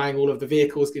specifying all of the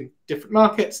vehicles in different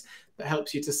markets. That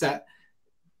helps you to set,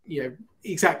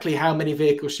 exactly how many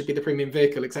vehicles should be the premium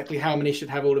vehicle, exactly how many should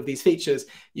have all of these features.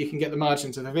 You can get the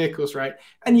margins of the vehicles right,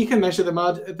 and you can measure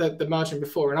the margin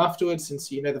before and afterwards,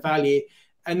 since you know the value.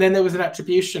 And then there was an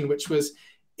attribution, which was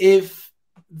if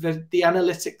the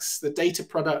analytics, the data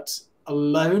product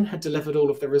alone had delivered all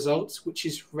of the results, which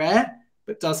is rare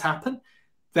but does happen,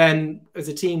 then as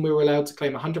a team we were allowed to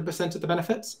claim 100% of the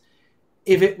benefits.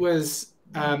 If it was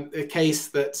a case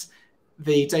that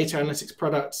the data analytics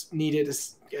product needed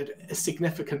a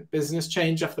significant business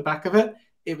change off the back of it,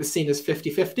 it was seen as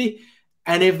 50-50.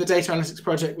 And if the data analytics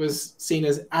project was seen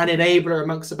as an enabler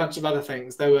amongst a bunch of other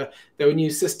things, there were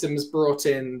new systems brought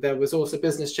in, there was also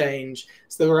business change,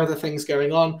 so there were other things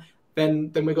going on,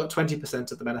 then we got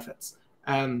 20% of the benefits,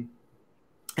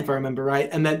 if I remember right.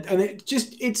 And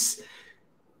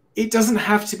it doesn't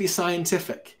have to be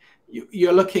scientific.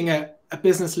 You're looking at a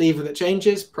business lever that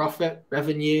changes: profit,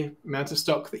 revenue, amount of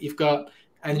stock that you've got,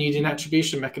 and you need an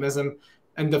attribution mechanism.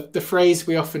 And the phrase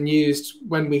we often used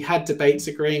when we had debates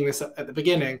agreeing this at the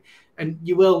beginning, and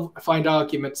you will find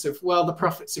arguments of, well, the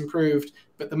profit's improved,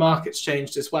 but the market's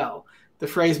changed as well. The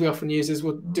phrase we often use is,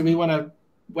 well, do we want to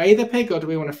weigh the pig or do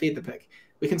we want to feed the pig?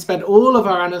 We can spend all of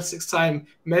our analytics time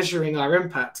measuring our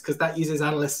impact because that uses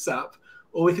analysts up,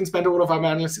 or we can spend all of our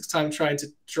analytics time trying to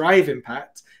drive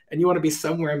impact, and you want to be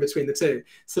somewhere in between the two.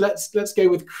 So let's go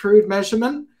with crude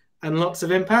measurement and lots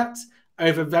of impact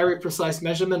over very precise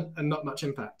measurement and not much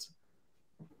impact.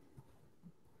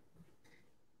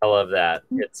 I love that.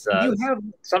 It's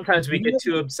sometimes we get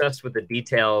too obsessed with the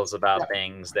details about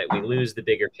things that we lose the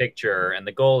bigger picture, and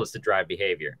the goal is to drive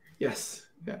behavior. Yes.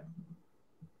 Yeah.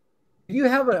 Do you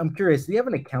have I'm curious, do you have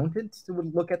an accountant who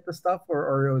would look at the stuff,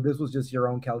 or this was just your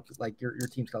own like your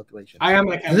team's calculation? I am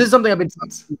an accountant. This is something I've been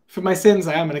for my sins.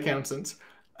 I am an accountant.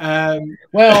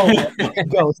 Well,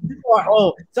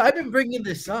 so I've been bringing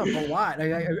this up a lot.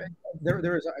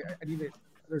 There's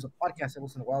a podcast I listened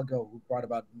to a while ago who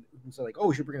said like, oh,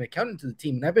 we should bring an accountant to the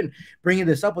team, and I've been bringing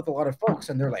this up with a lot of folks,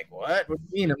 and they're like, what do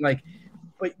you mean? I'm like,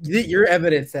 but your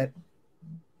evidence that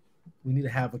we need to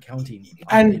have accounting.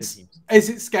 And as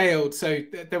it scaled, so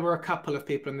there were a couple of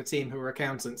people in the team who were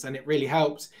accountants, and it really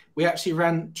helped. We actually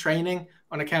ran training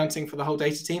on accounting for the whole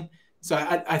data team. So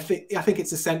I think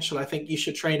it's essential. I think you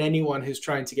should train anyone who's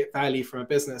trying to get value from a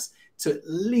business to at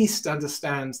least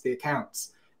understand the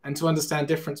accounts and to understand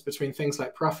difference between things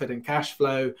like profit and cash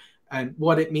flow and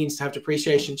what it means to have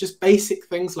depreciation, just basic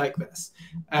things like this.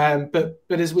 But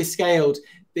as we scaled,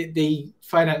 the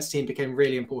finance team became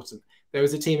really important. There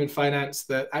was a team in finance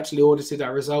that actually audited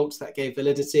our results, that gave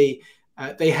validity.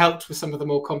 They helped with some of the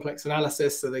more complex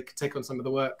analysis so they could take on some of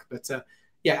the work. But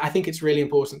yeah, I think it's really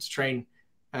important to train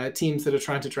teams that are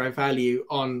trying to drive value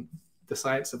on the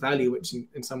science of value, which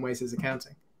in some ways is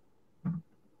accounting.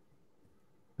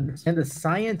 And the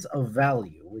science of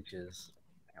value, which is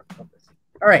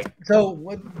all right. So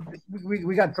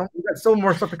we got some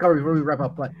more stuff to cover before we wrap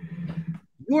up. But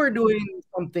you are doing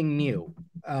something new,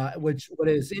 which what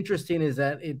is interesting is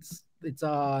that it's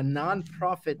a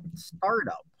nonprofit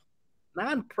startup.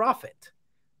 Nonprofit.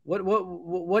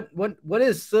 What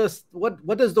is this?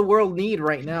 What does the world need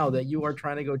right now that you are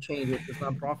trying to go change with this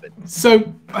nonprofit?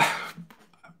 So,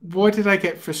 what did I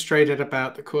get frustrated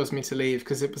about that caused me to leave?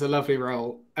 Because it was a lovely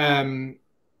role. My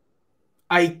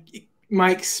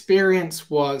experience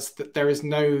was that there is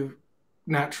no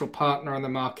natural partner on the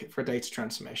market for data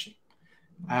transformation,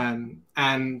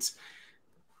 and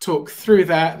talk through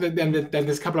that. Then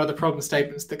there's a couple other problem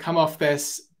statements that come off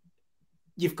this.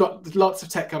 You've got lots of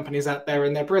tech companies out there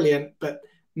and they're brilliant, but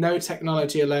no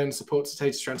technology alone supports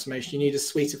data transformation. You need a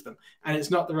suite of them. And it's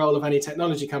not the role of any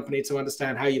technology company to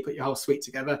understand how you put your whole suite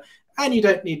together. And you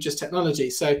don't need just technology.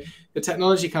 So the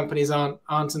technology companies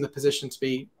aren't in the position to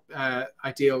be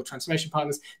ideal transformation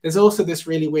partners. There's also this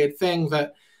really weird thing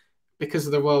that because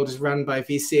the world is run by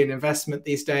VC and investment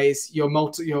these days, your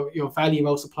value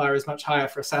multiplier is much higher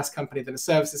for a SaaS company than a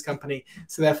services company.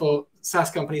 So therefore,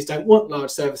 SaaS companies don't want large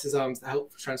services arms that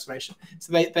help with transformation.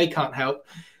 So they can't help.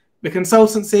 The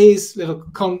consultancies, little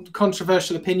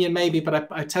controversial opinion maybe, but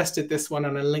I tested this one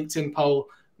on a LinkedIn poll,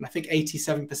 and I think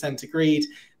 87% agreed.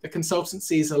 The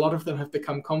consultancies, a lot of them have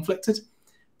become conflicted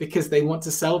because they want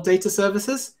to sell data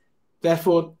services.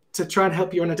 Therefore, to try and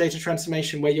help you on a data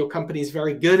transformation where your company is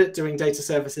very good at doing data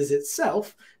services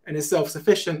itself and is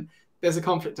self-sufficient, there's a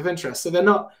conflict of interest. So they're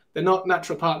not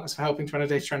natural partners for helping to run a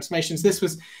data transformations. This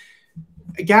was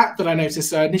a gap that I noticed.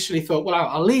 So I initially thought, well,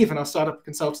 I'll leave and I'll start up a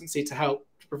consultancy to help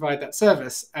provide that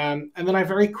service. And then I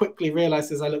very quickly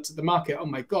realized as I looked at the market, oh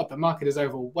my God, the market is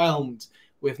overwhelmed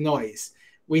with noise.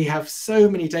 We have so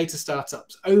many data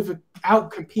startups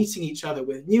out-competing each other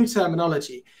with new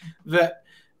terminology that,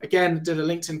 again, did a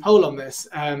LinkedIn poll on this,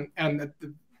 and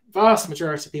the vast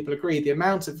majority of people agree the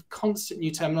amount of constant new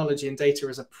terminology in data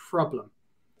is a problem.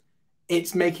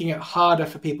 It's making it harder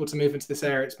for people to move into this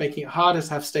area. It's making it harder to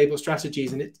have stable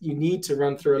strategies, and you need to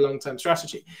run through a long-term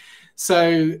strategy.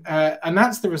 So, and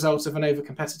that's the result of an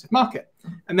over-competitive market.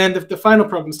 And then the final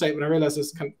problem statement I realized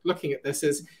as kind of looking at this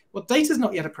is, well, data is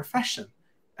not yet a profession.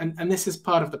 And this is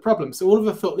part of the problem. So all of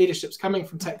the thought leadership's coming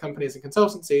from tech companies and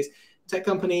consultancies. Tech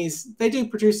companies, they do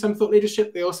produce some thought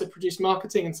leadership. They also produce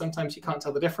marketing, and sometimes you can't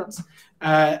tell the difference.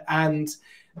 And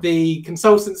The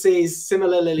consultancies,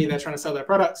 similarly, they're trying to sell their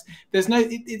products.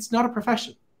 It's not a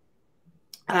profession.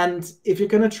 And if you're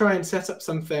going to try and set up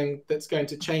something that's going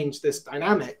to change this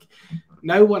dynamic,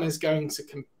 no one is going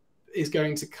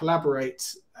to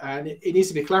collaborate, and it needs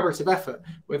to be a collaborative effort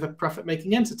with a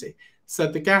profit-making entity. So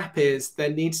the gap is there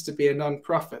needs to be a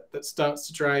non-profit that starts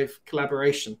to drive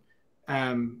collaboration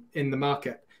in the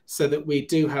market, so that we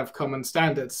do have common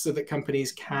standards, so that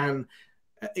companies can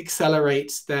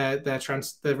accelerate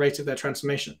the rate of their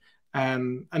transformation.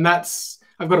 And that's,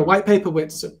 I've got a white paper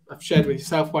which I've shared with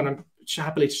yourself, one I'm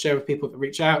happily to share with people that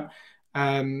reach out,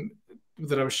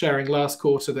 that I was sharing last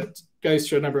quarter, that goes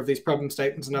through a number of these problem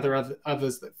statements and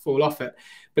others that fall off it.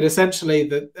 But essentially,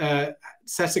 that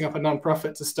setting up a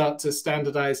non-profit to start to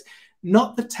standardize,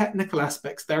 not the technical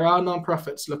aspects. There are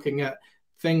non-profits looking at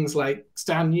things like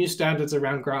new standards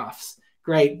around graphs.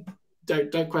 Great,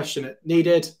 don't question it.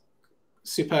 Needed,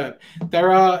 superb.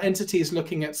 There are entities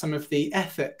looking at some of the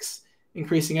ethics,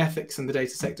 increasing ethics in the data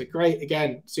sector. Great,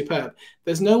 again, superb.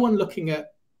 There's no one looking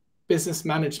at business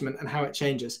management and how it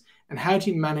changes. And how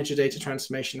do you manage a data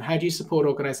transformation? How do you support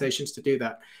organizations to do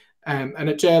that? And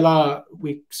at JLR,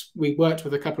 we worked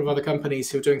with a couple of other companies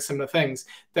who were doing similar things.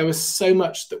 There was so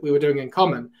much that we were doing in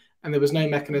common, and there was no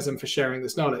mechanism for sharing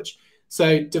this knowledge.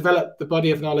 So develop the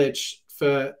body of knowledge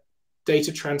for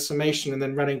data transformation and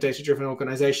then running data-driven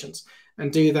organizations,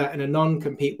 and do that in a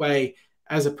non-compete way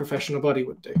as a professional body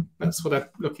would do. That's what I'm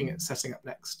looking at setting up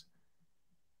next.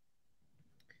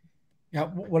 Yeah,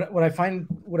 what I find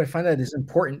that is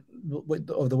important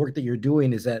of the work that you're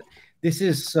doing is that this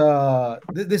is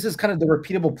kind of the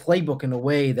repeatable playbook in a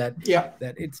way that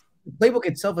that it's the playbook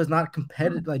itself is not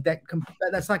competitive like that.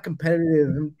 That's not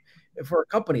competitive for a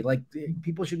company. Like,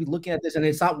 people should be looking at this, and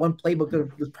it's not one playbook.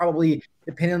 There's probably,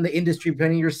 depending on the industry,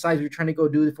 depending on your size, you're trying to go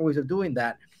do different ways of doing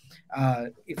that.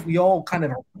 If we all kind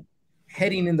of are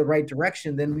heading in the right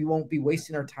direction, then we won't be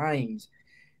wasting our times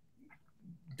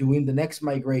doing the next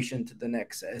migration to the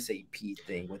next SAP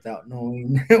thing without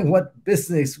knowing what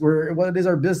is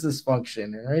our business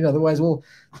function, right? Otherwise, we're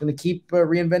going to keep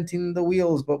reinventing the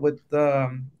wheels, but with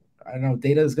I don't know,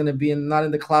 data is going to be not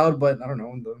in the cloud, but I don't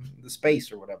know, in the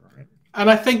space or whatever, right? And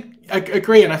I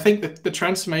agree, and I think that the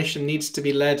transformation needs to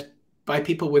be led by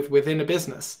people within a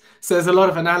business. So there's a lot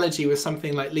of analogy with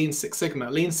something like Lean Six Sigma.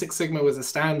 Lean Six Sigma was a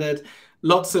standard.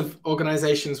 Lots of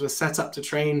organizations were set up to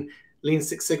train Lean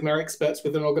Six Sigma experts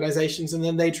within organizations, and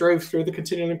then they drove through the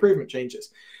continual improvement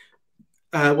changes.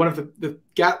 One of the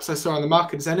gaps I saw on the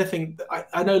market is anything.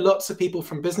 I know lots of people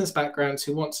from business backgrounds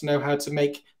who want to know how to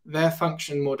make their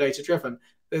function more data driven.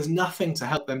 There's nothing to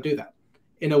help them do that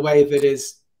in a way that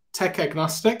is tech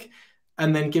agnostic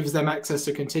and then gives them access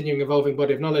to continuing evolving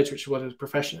body of knowledge, which is what a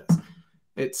profession is.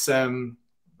 It's starting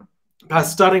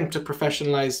to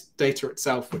professionalize data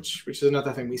itself, which is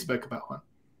another thing we spoke about, Juan.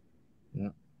 Yeah.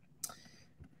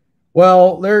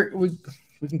 Well,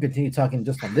 we can continue talking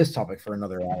just on this topic for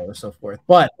another hour or so forth,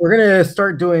 but we're gonna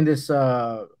start doing this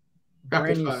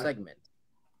brand new segment.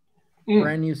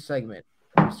 Brand new segment.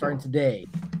 We're starting today.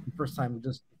 First time, we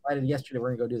just decided yesterday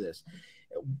we're gonna go do this.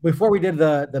 Before we did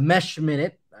the mesh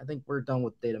minute, I think we're done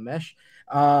with data mesh.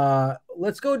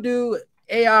 Let's go do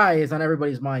AI is on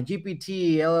everybody's mind.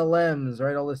 GPT, LLMs,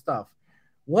 right? All this stuff.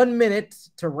 1 minute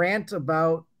to rant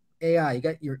about AI. You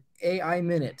got your AI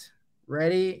minute.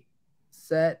 Ready,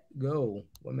 set, go.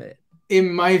 1 minute.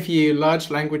 In my view, large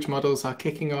language models are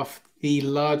kicking off the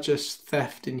largest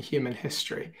theft in human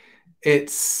history.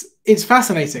 It's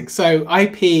fascinating. So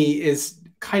IP is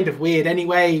kind of weird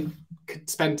anyway. Could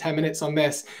spend 10 minutes on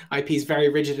this. IP is very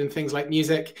rigid in things like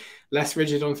music, less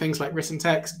rigid on things like written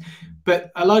text.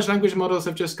 But large language models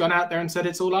have just gone out there and said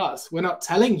it's all ours. We're not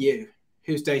telling you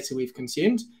whose data we've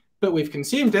consumed, but we've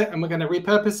consumed it and we're going to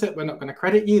repurpose it. We're not going to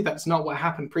credit you. That's not what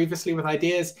happened previously with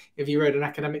ideas. If you wrote an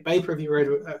academic paper, if you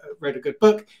wrote a good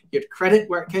book, you'd credit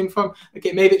where it came from.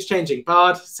 Okay, maybe it's changing.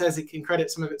 Bard says it can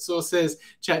credit some of its sources.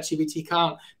 ChatGPT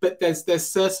can't. But there's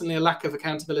certainly a lack of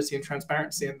accountability and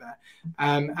transparency in there.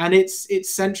 And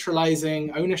it's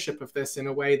centralizing ownership of this in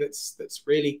a way that's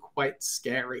really quite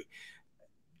scary.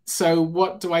 So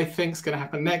what do I think is going to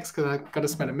happen next? Because I've got to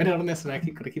spend a minute on this and I've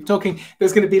got to keep talking.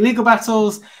 There's going to be legal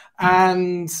battles,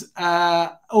 and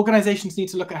organizations need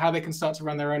to look at how they can start to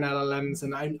run their own LLMs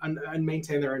and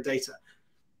maintain their own data.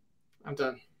 I'm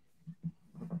done.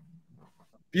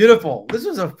 Beautiful. This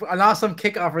was an awesome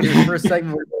kickoff for this first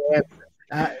segment.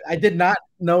 I did not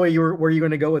know where you were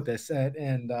going to go with this,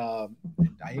 and I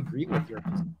agree with your.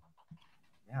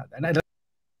 Yeah, and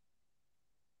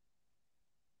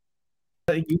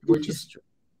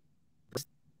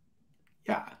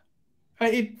yeah,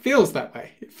 it feels that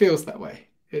way. It feels that way.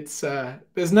 It's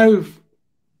there's no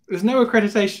There's no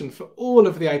accreditation for all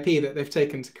of the IP that they've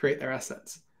taken to create their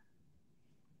assets.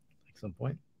 Excellent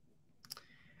point.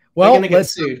 Well, they're going to get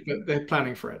sued, but they're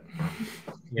planning for it.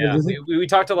 Yeah, we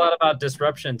talked a lot about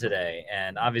disruption today,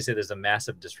 and obviously there's a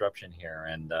massive disruption here,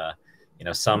 and you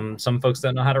know, some folks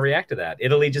don't know how to react to that.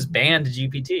 Italy just banned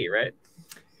GPT, right?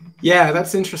 Yeah,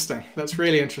 that's interesting. That's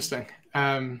really interesting.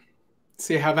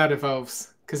 See how that evolves.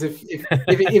 Because if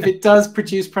it does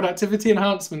produce productivity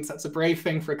enhancements, that's a brave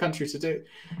thing for a country to do.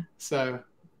 So,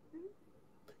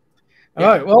 all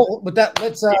right. Well, with that,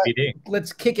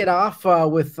 let's kick it off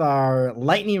with our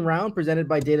lightning round presented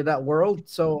by Data.World.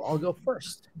 So I'll go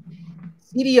first.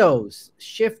 CDOs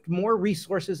shift more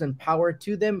resources and power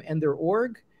to them and their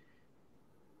org.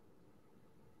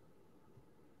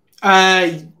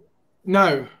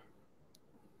 No.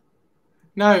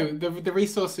 No, the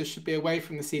resources should be away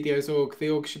from the CDO's org. The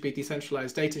org should be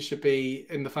decentralized. Data should be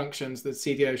in the functions. The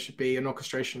CDO should be an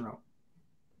orchestration role.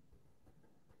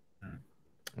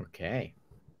 Okay.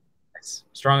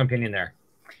 Strong opinion there.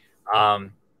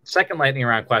 Second lightning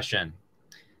round question.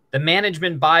 The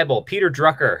management Bible, Peter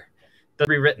Drucker, that's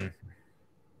rewritten.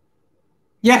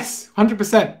 Yes,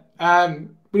 100%.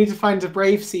 We need to find a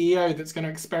brave CEO that's going to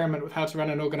experiment with how to run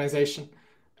an organization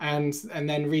and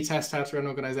then retest how to run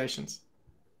organizations.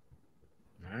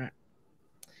 All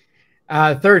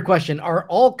right. Third question. Are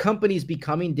all companies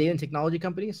becoming data and technology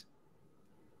companies?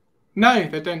 No,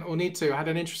 they don't all need to. I had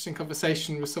an interesting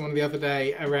conversation with someone the other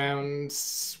day around,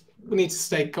 we need to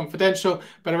stay confidential,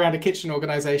 but around a kitchen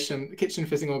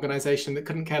fitting organization that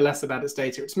couldn't care less about its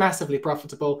data. It's massively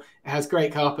profitable. It has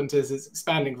great carpenters. It's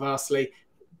expanding vastly.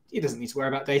 It doesn't need to worry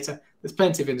about data. There's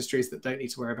plenty of industries that don't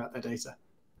need to worry about their data.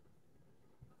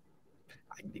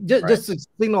 Just to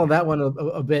signal that one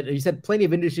a bit, you said plenty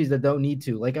of industries that don't need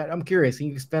to. Like, I'm curious, can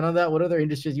you expand on that? What other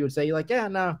industries you would say? You're like, yeah,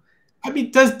 no. I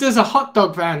mean, does a hot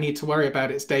dog van need to worry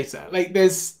about its data? Like,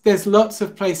 there's lots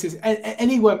of places,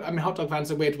 anywhere. I mean, hot dog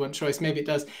van's a weird one choice. Maybe it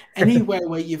does. Anywhere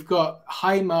where you've got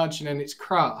high margin and it's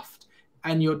craft,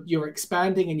 and you're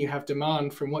expanding and you have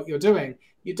demand from what you're doing,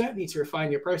 you don't need to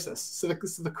refine your process. So the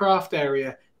craft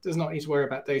area does not need to worry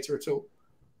about data at all.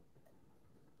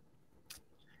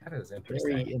 That is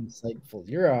interesting. Very insightful.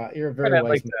 You're a very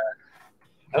wise man.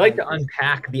 I like to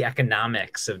unpack the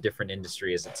economics of different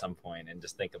industries at some point and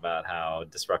just think about how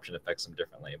disruption affects them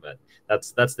differently. But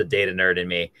that's the data nerd in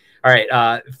me. All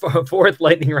right, fourth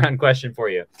lightning round question for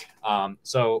you.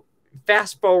 So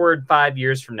fast forward 5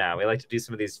 years from now, we like to do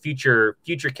some of these future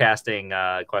casting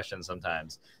questions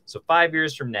sometimes. So 5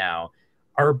 years from now,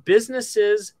 are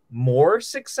businesses more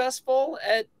successful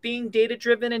at being data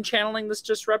driven and channeling this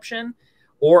disruption,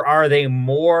 or are they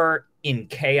more in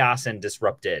chaos and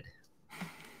disrupted?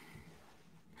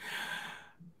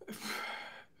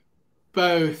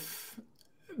 Both.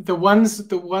 The ones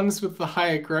with the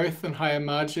higher growth and higher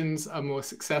margins are more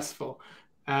successful.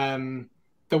 The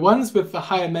ones with the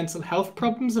higher mental health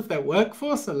problems of their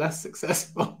workforce are less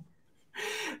successful.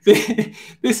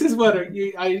 This is what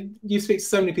you speak to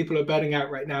so many people who are burning out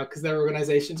right now because their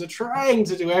organizations are trying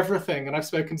to do everything. And I've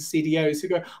spoken to CDOs who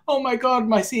go, oh my God,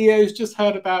 my CEO's just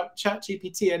heard about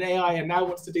ChatGPT and AI and now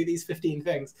wants to do these 15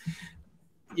 things.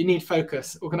 You need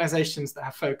focus. Organizations that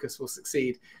have focus will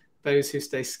succeed. Those who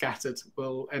stay scattered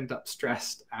will end up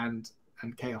stressed and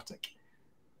chaotic.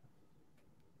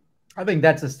 I think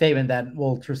that's a statement that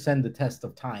will transcend the test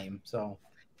of time. So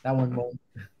that one won't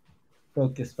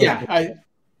focus. Yeah,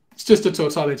 it's just a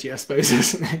tautology, I suppose,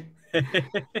 isn't it?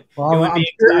 Well, it would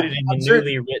be included in the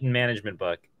newly written management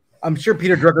book. I'm sure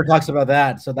Peter Druker talks about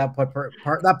that, so that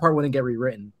part wouldn't get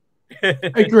rewritten.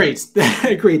 Agreed.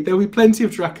 There'll be plenty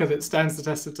of Drucker that stands the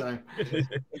test of time.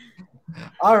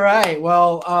 All right.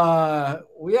 Well,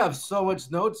 we have so much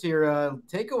notes here.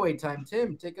 Takeaway time.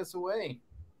 Tim, take us away.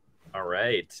 All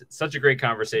right. Such a great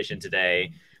conversation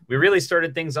today. We really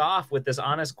started things off with this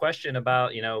honest question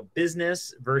about,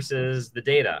 business versus the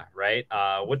data, right?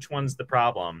 Which one's the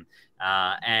problem?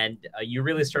 And you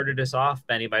really started us off,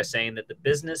 Benny, by saying that the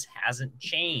business hasn't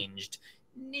changed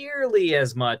nearly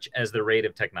as much as the rate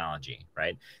of technology,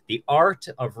 right? The art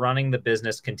of running the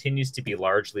business continues to be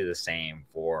largely the same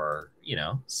for,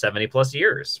 70 plus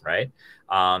years, right?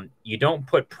 You don't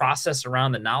put process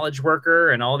around the knowledge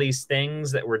worker and all these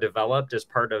things that were developed as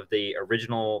part of the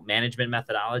original management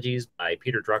methodologies by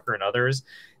Peter Drucker and others.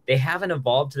 They haven't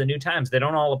evolved to the new times. They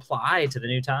don't all apply to the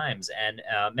new times. And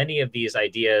many of these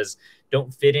ideas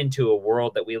don't fit into a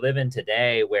world that we live in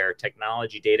today where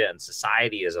technology, data, and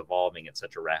society is evolving at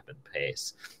such a rapid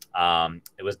pace.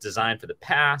 It was designed for the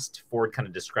past. Ford kind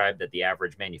of described that the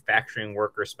average manufacturing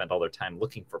worker spent all their time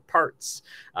looking for parts.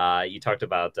 You talked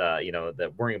about,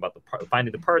 the worrying about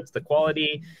finding the parts, the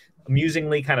quality.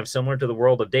 amusingly kind of similar to the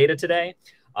world of data today.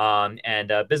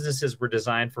 And businesses were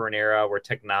designed for an era where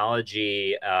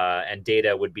technology and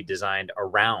data would be designed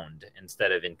around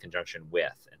instead of in conjunction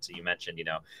with. And so you mentioned,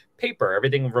 paper,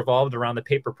 everything revolved around the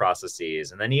paper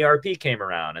processes. And then ERP came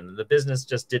around, and the business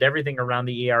just did everything around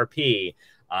the ERP.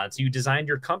 So you designed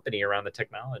your company around the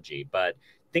technology. But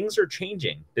things are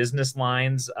changing. Business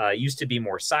lines used to be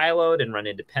more siloed and run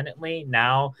independently.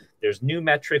 Now there's new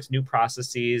metrics, new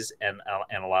processes, and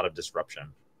a lot of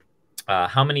disruption.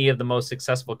 How many of the most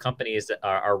successful companies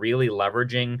are really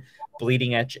leveraging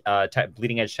bleeding edge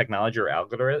technology or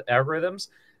algorithms?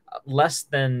 Less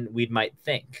than we might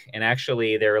think. And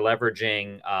actually, they're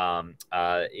leveraging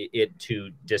it to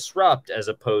disrupt as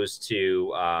opposed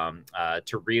to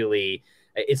really.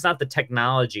 It's not the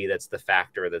technology that's the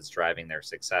factor that's driving their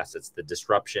success. It's the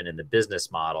disruption in the business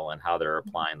model and how they're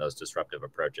applying those disruptive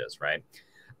approaches, right?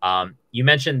 You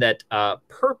mentioned that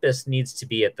purpose needs to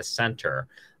be at the center.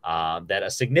 That a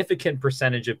significant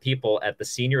percentage of people at the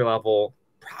senior level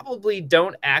probably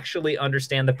don't actually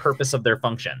understand the purpose of their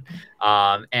function.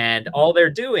 And all they're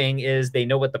doing is they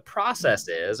know what the process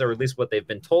is, or at least what they've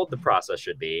been told the process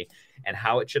should be and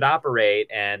how it should operate.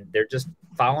 And they're just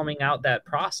following out that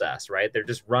process, right? They're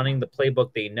just running the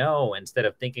playbook they know instead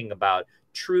of thinking about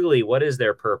truly what is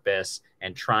their purpose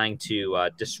and trying to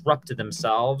disrupt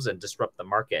themselves and disrupt the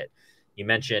market. You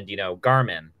mentioned,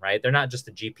 Garmin, right? They're not just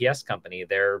a GPS company.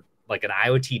 They're like an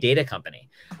IoT data company.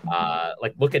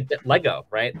 Like look at Lego,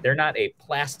 right? They're not a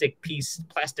plastic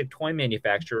toy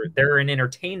manufacturer. They're an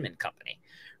entertainment company,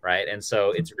 right? And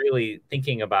so it's really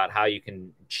thinking about how you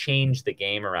can change the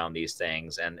game around these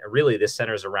things. And really this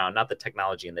centers around not the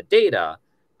technology and the data,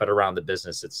 but around the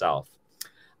business itself.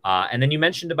 And then you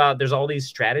mentioned about there's all these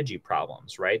strategy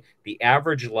problems, right? The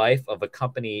average life of a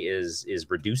company is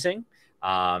reducing.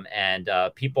 And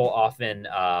people often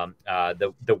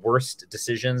the worst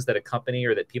decisions that a company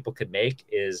or that people could make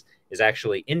is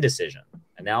actually indecision.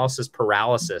 Analysis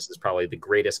paralysis is probably the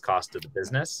greatest cost of the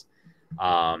business.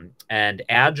 And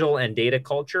agile and data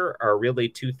culture are really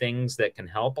two things that can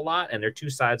help a lot, and they're two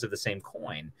sides of the same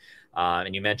coin.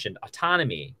 And you mentioned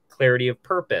autonomy, clarity of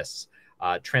purpose,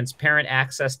 transparent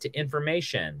access to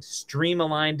information,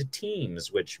 stream-aligned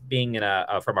teams, which being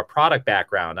from a product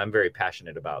background, I'm very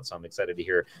passionate about. So I'm excited to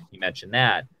hear you mention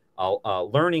that.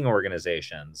 Learning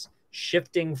organizations,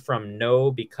 shifting from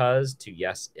no because to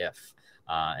yes if.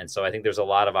 And so I think there's a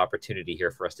lot of opportunity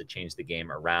here for us to change the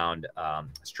game around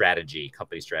strategy,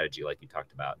 company strategy, like you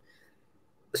talked about.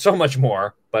 So much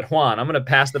more. But Juan, I'm going to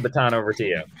pass the baton over to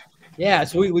you. Yeah,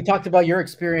 so we talked about your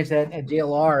experience at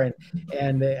JLR,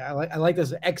 and I like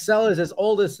this. Excel is as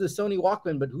old as the Sony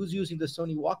Walkman, but who's using the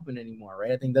Sony Walkman anymore,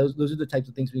 right? I think those are the types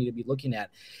of things we need to be looking at.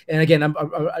 And again,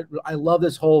 I love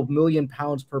this whole £1 million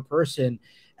per person.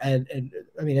 And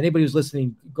I mean, anybody who's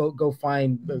listening, go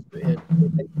find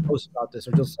post about this,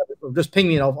 or just ping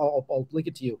me, and I'll link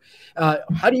it to you.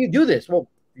 How do you do this? Well,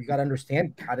 you got to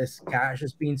understand how this cash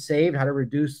is being saved, how to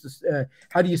reduce this.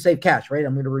 How do you save cash, right?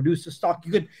 I'm going to reduce the stock.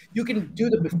 You can do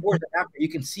the before and after. You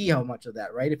can see how much of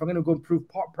that, right? If I'm going to go improve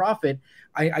profit,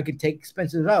 I can take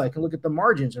expenses out. I can look at the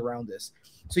margins around this.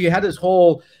 So you had this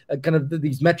whole kind of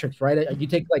these metrics, right? You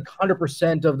take like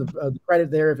 100% of the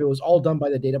credit there if it was all done by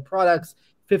the data products.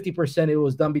 50% it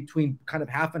was done between kind of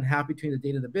half and half between the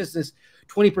data and the business.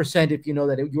 20% if you know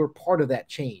that you're part of that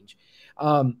change.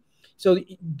 So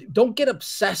don't get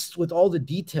obsessed with all the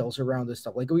details around this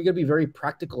stuff. Like, we got to be very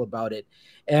practical about it.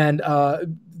 And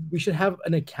we should have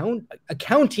an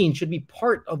accounting should be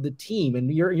part of the team. And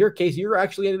in your case, you're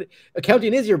actually,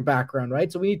 accounting is your background,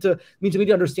 right? So we need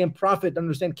to understand profit,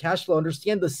 understand cash flow,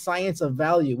 understand the science of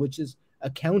value, which is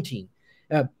accounting.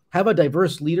 Have a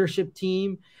diverse leadership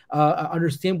team,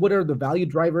 understand what are the value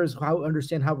drivers,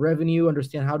 understand how revenue,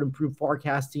 understand how to improve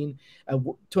forecasting,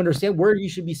 to understand where you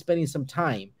should be spending some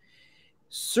time.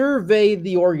 Survey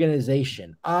the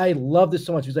organization. I love this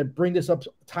so much because I bring this up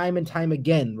time and time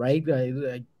again, right?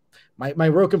 My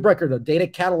broken record, the data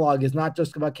catalog is not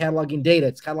just about cataloging data.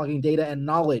 It's cataloging data and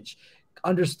knowledge.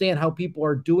 Understand how people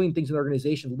are doing things in the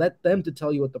organization. Let them to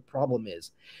tell you what the problem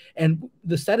is. And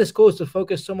the status quo is to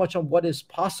focus so much on what is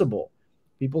possible.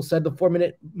 People said the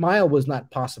 4-minute mile was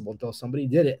not possible until somebody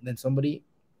did it. And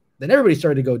then everybody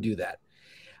started to go do that.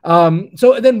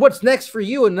 So then what's next for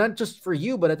you, and not just for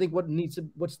you, but I think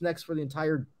what's next for the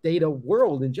entire data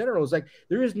world in general is like,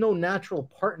 there is no natural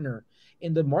partner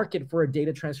in the market for a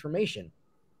data transformation.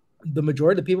 The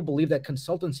majority of the people believe that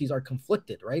consultancies are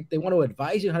conflicted, right? They want to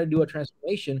advise you how to do a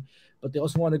transformation, but they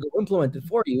also want to go implement it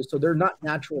for you. So they're not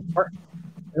natural partners.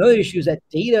 Another issue is that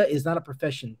data is not a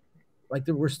profession. Like,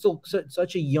 we're still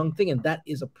such a young thing, and that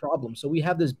is a problem. So we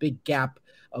have this big gap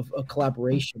of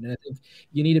collaboration. And I think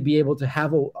you need to be able to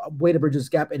have a way to bridge this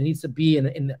gap, and it needs to be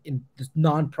in this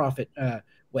nonprofit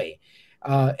way.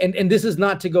 And this is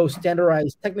not to go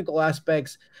standardize technical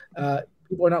aspects.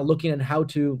 People are not looking at how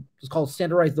to, it's called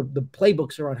standardize the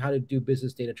playbooks around how to do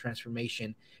business data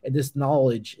transformation. And this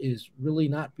knowledge is really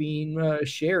not being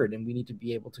shared. And we need to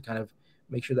be able to kind of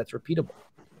make sure that's repeatable.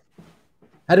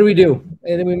 How did we do?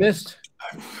 Anything we missed?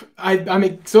 I'm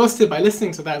exhausted by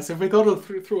listening to that. So if we got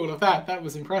through all of that, that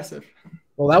was impressive.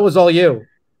 Well, that was all you.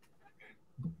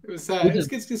 It's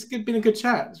been a good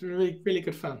chat. It's been really, really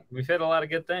good fun. We've hit a lot of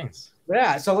good things.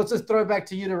 Yeah. So let's just throw it back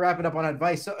to you to wrap it up on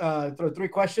advice. Throw 3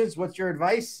 questions. What's your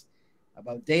advice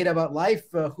about data, about life?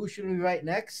 Who should we write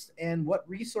next? And what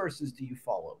resources do you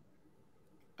follow?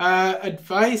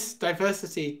 Advice,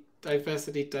 diversity. It's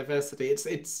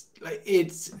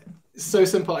so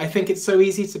simple. I think it's so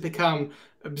easy to become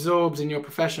absorbed in your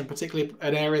profession, particularly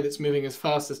an area that's moving as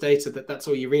fast as data, that's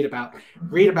all you read about.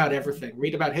 Read about everything.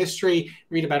 Read about history,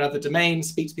 read about other domains,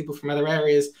 speak to people from other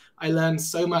areas. I learned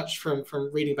so much from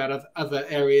reading about other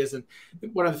areas. And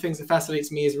one of the things that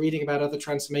fascinates me is reading about other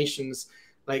transformations,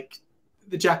 like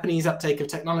the Japanese uptake of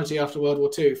technology after World War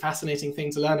II. Fascinating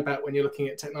thing to learn about when you're looking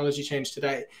at technology change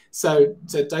today. So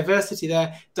diversity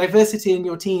there, diversity in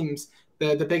your teams.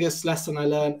 The biggest lesson I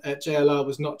learned at JLR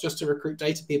was not just to recruit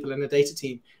data people in a data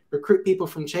team. Recruit people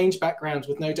from change backgrounds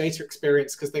with no data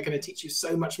experience, because they're going to teach you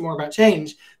so much more about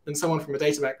change than someone from a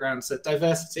data background. So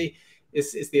diversity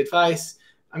is the advice.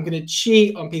 I'm going to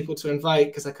cheat on people to invite,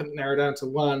 because I couldn't narrow down to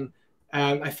one.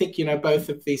 I think you know both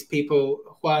of these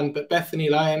people, Juan, but Bethany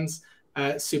Lyons,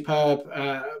 superb.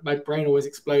 My brain always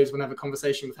explodes when I have a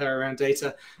conversation with her around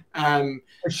data.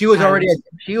 She's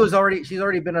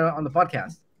already been on the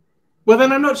podcast. Well,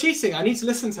 then I'm not cheating. I need to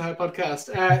listen to her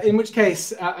podcast. In which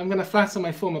case, I'm going to flatter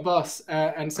my former boss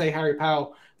and say Harry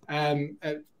Powell,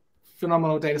 a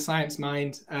phenomenal data science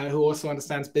mind who also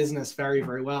understands business very,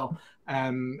 very well.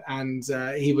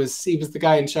 He was the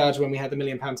guy in charge when we had the £1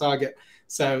 million target.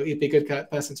 So he'd be a good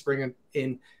person to bring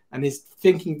in. And he's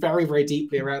thinking very, very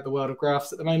deeply around the world of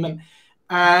graphs at the moment.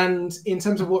 And in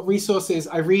terms of what resources,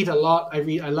 I read a lot. I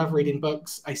love reading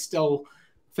books. I still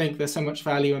think there's so much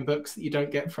value in books that you don't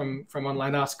get from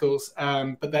online articles.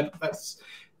 But that's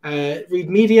read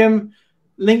Medium.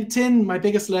 LinkedIn, my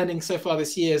biggest learning so far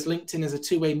this year is LinkedIn is a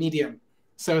two-way medium.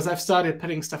 So as I've started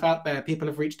putting stuff out there, people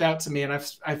have reached out to me, and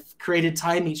I've created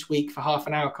time each week for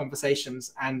half-an-hour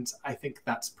conversations, and I think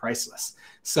that's priceless.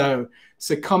 So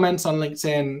comment on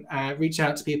LinkedIn, reach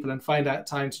out to people, and find out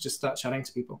time to just start chatting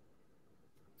to people.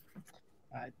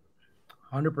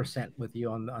 100% with you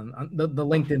on the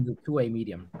LinkedIn, the two-way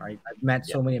medium, right? I've met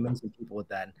so many amazing people with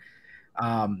that.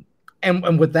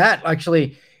 And with that,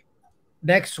 actually,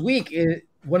 next week,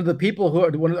 one of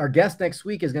our guests next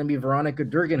week is going to be Veronica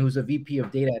Durgan, who's a VP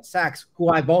of data at Saks, who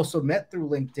I've also met through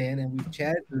LinkedIn, and we've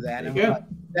chatted through that. And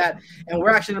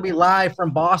we're actually going to be live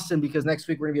from Boston, because next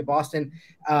week we're going to be in Boston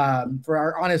for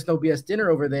our Honest No BS dinner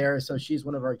over there. So she's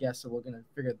one of our guests, so we're going to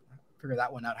figure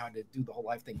that one out, how to do the whole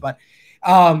life thing. But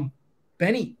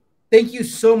Benny, thank you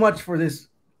so much for this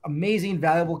amazing,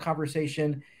 valuable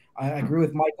conversation. I agree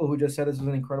with Michael, who just said this was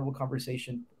an incredible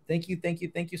conversation. Thank you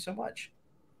so much.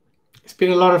 It's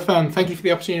been a lot of fun. Thank you for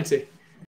the opportunity.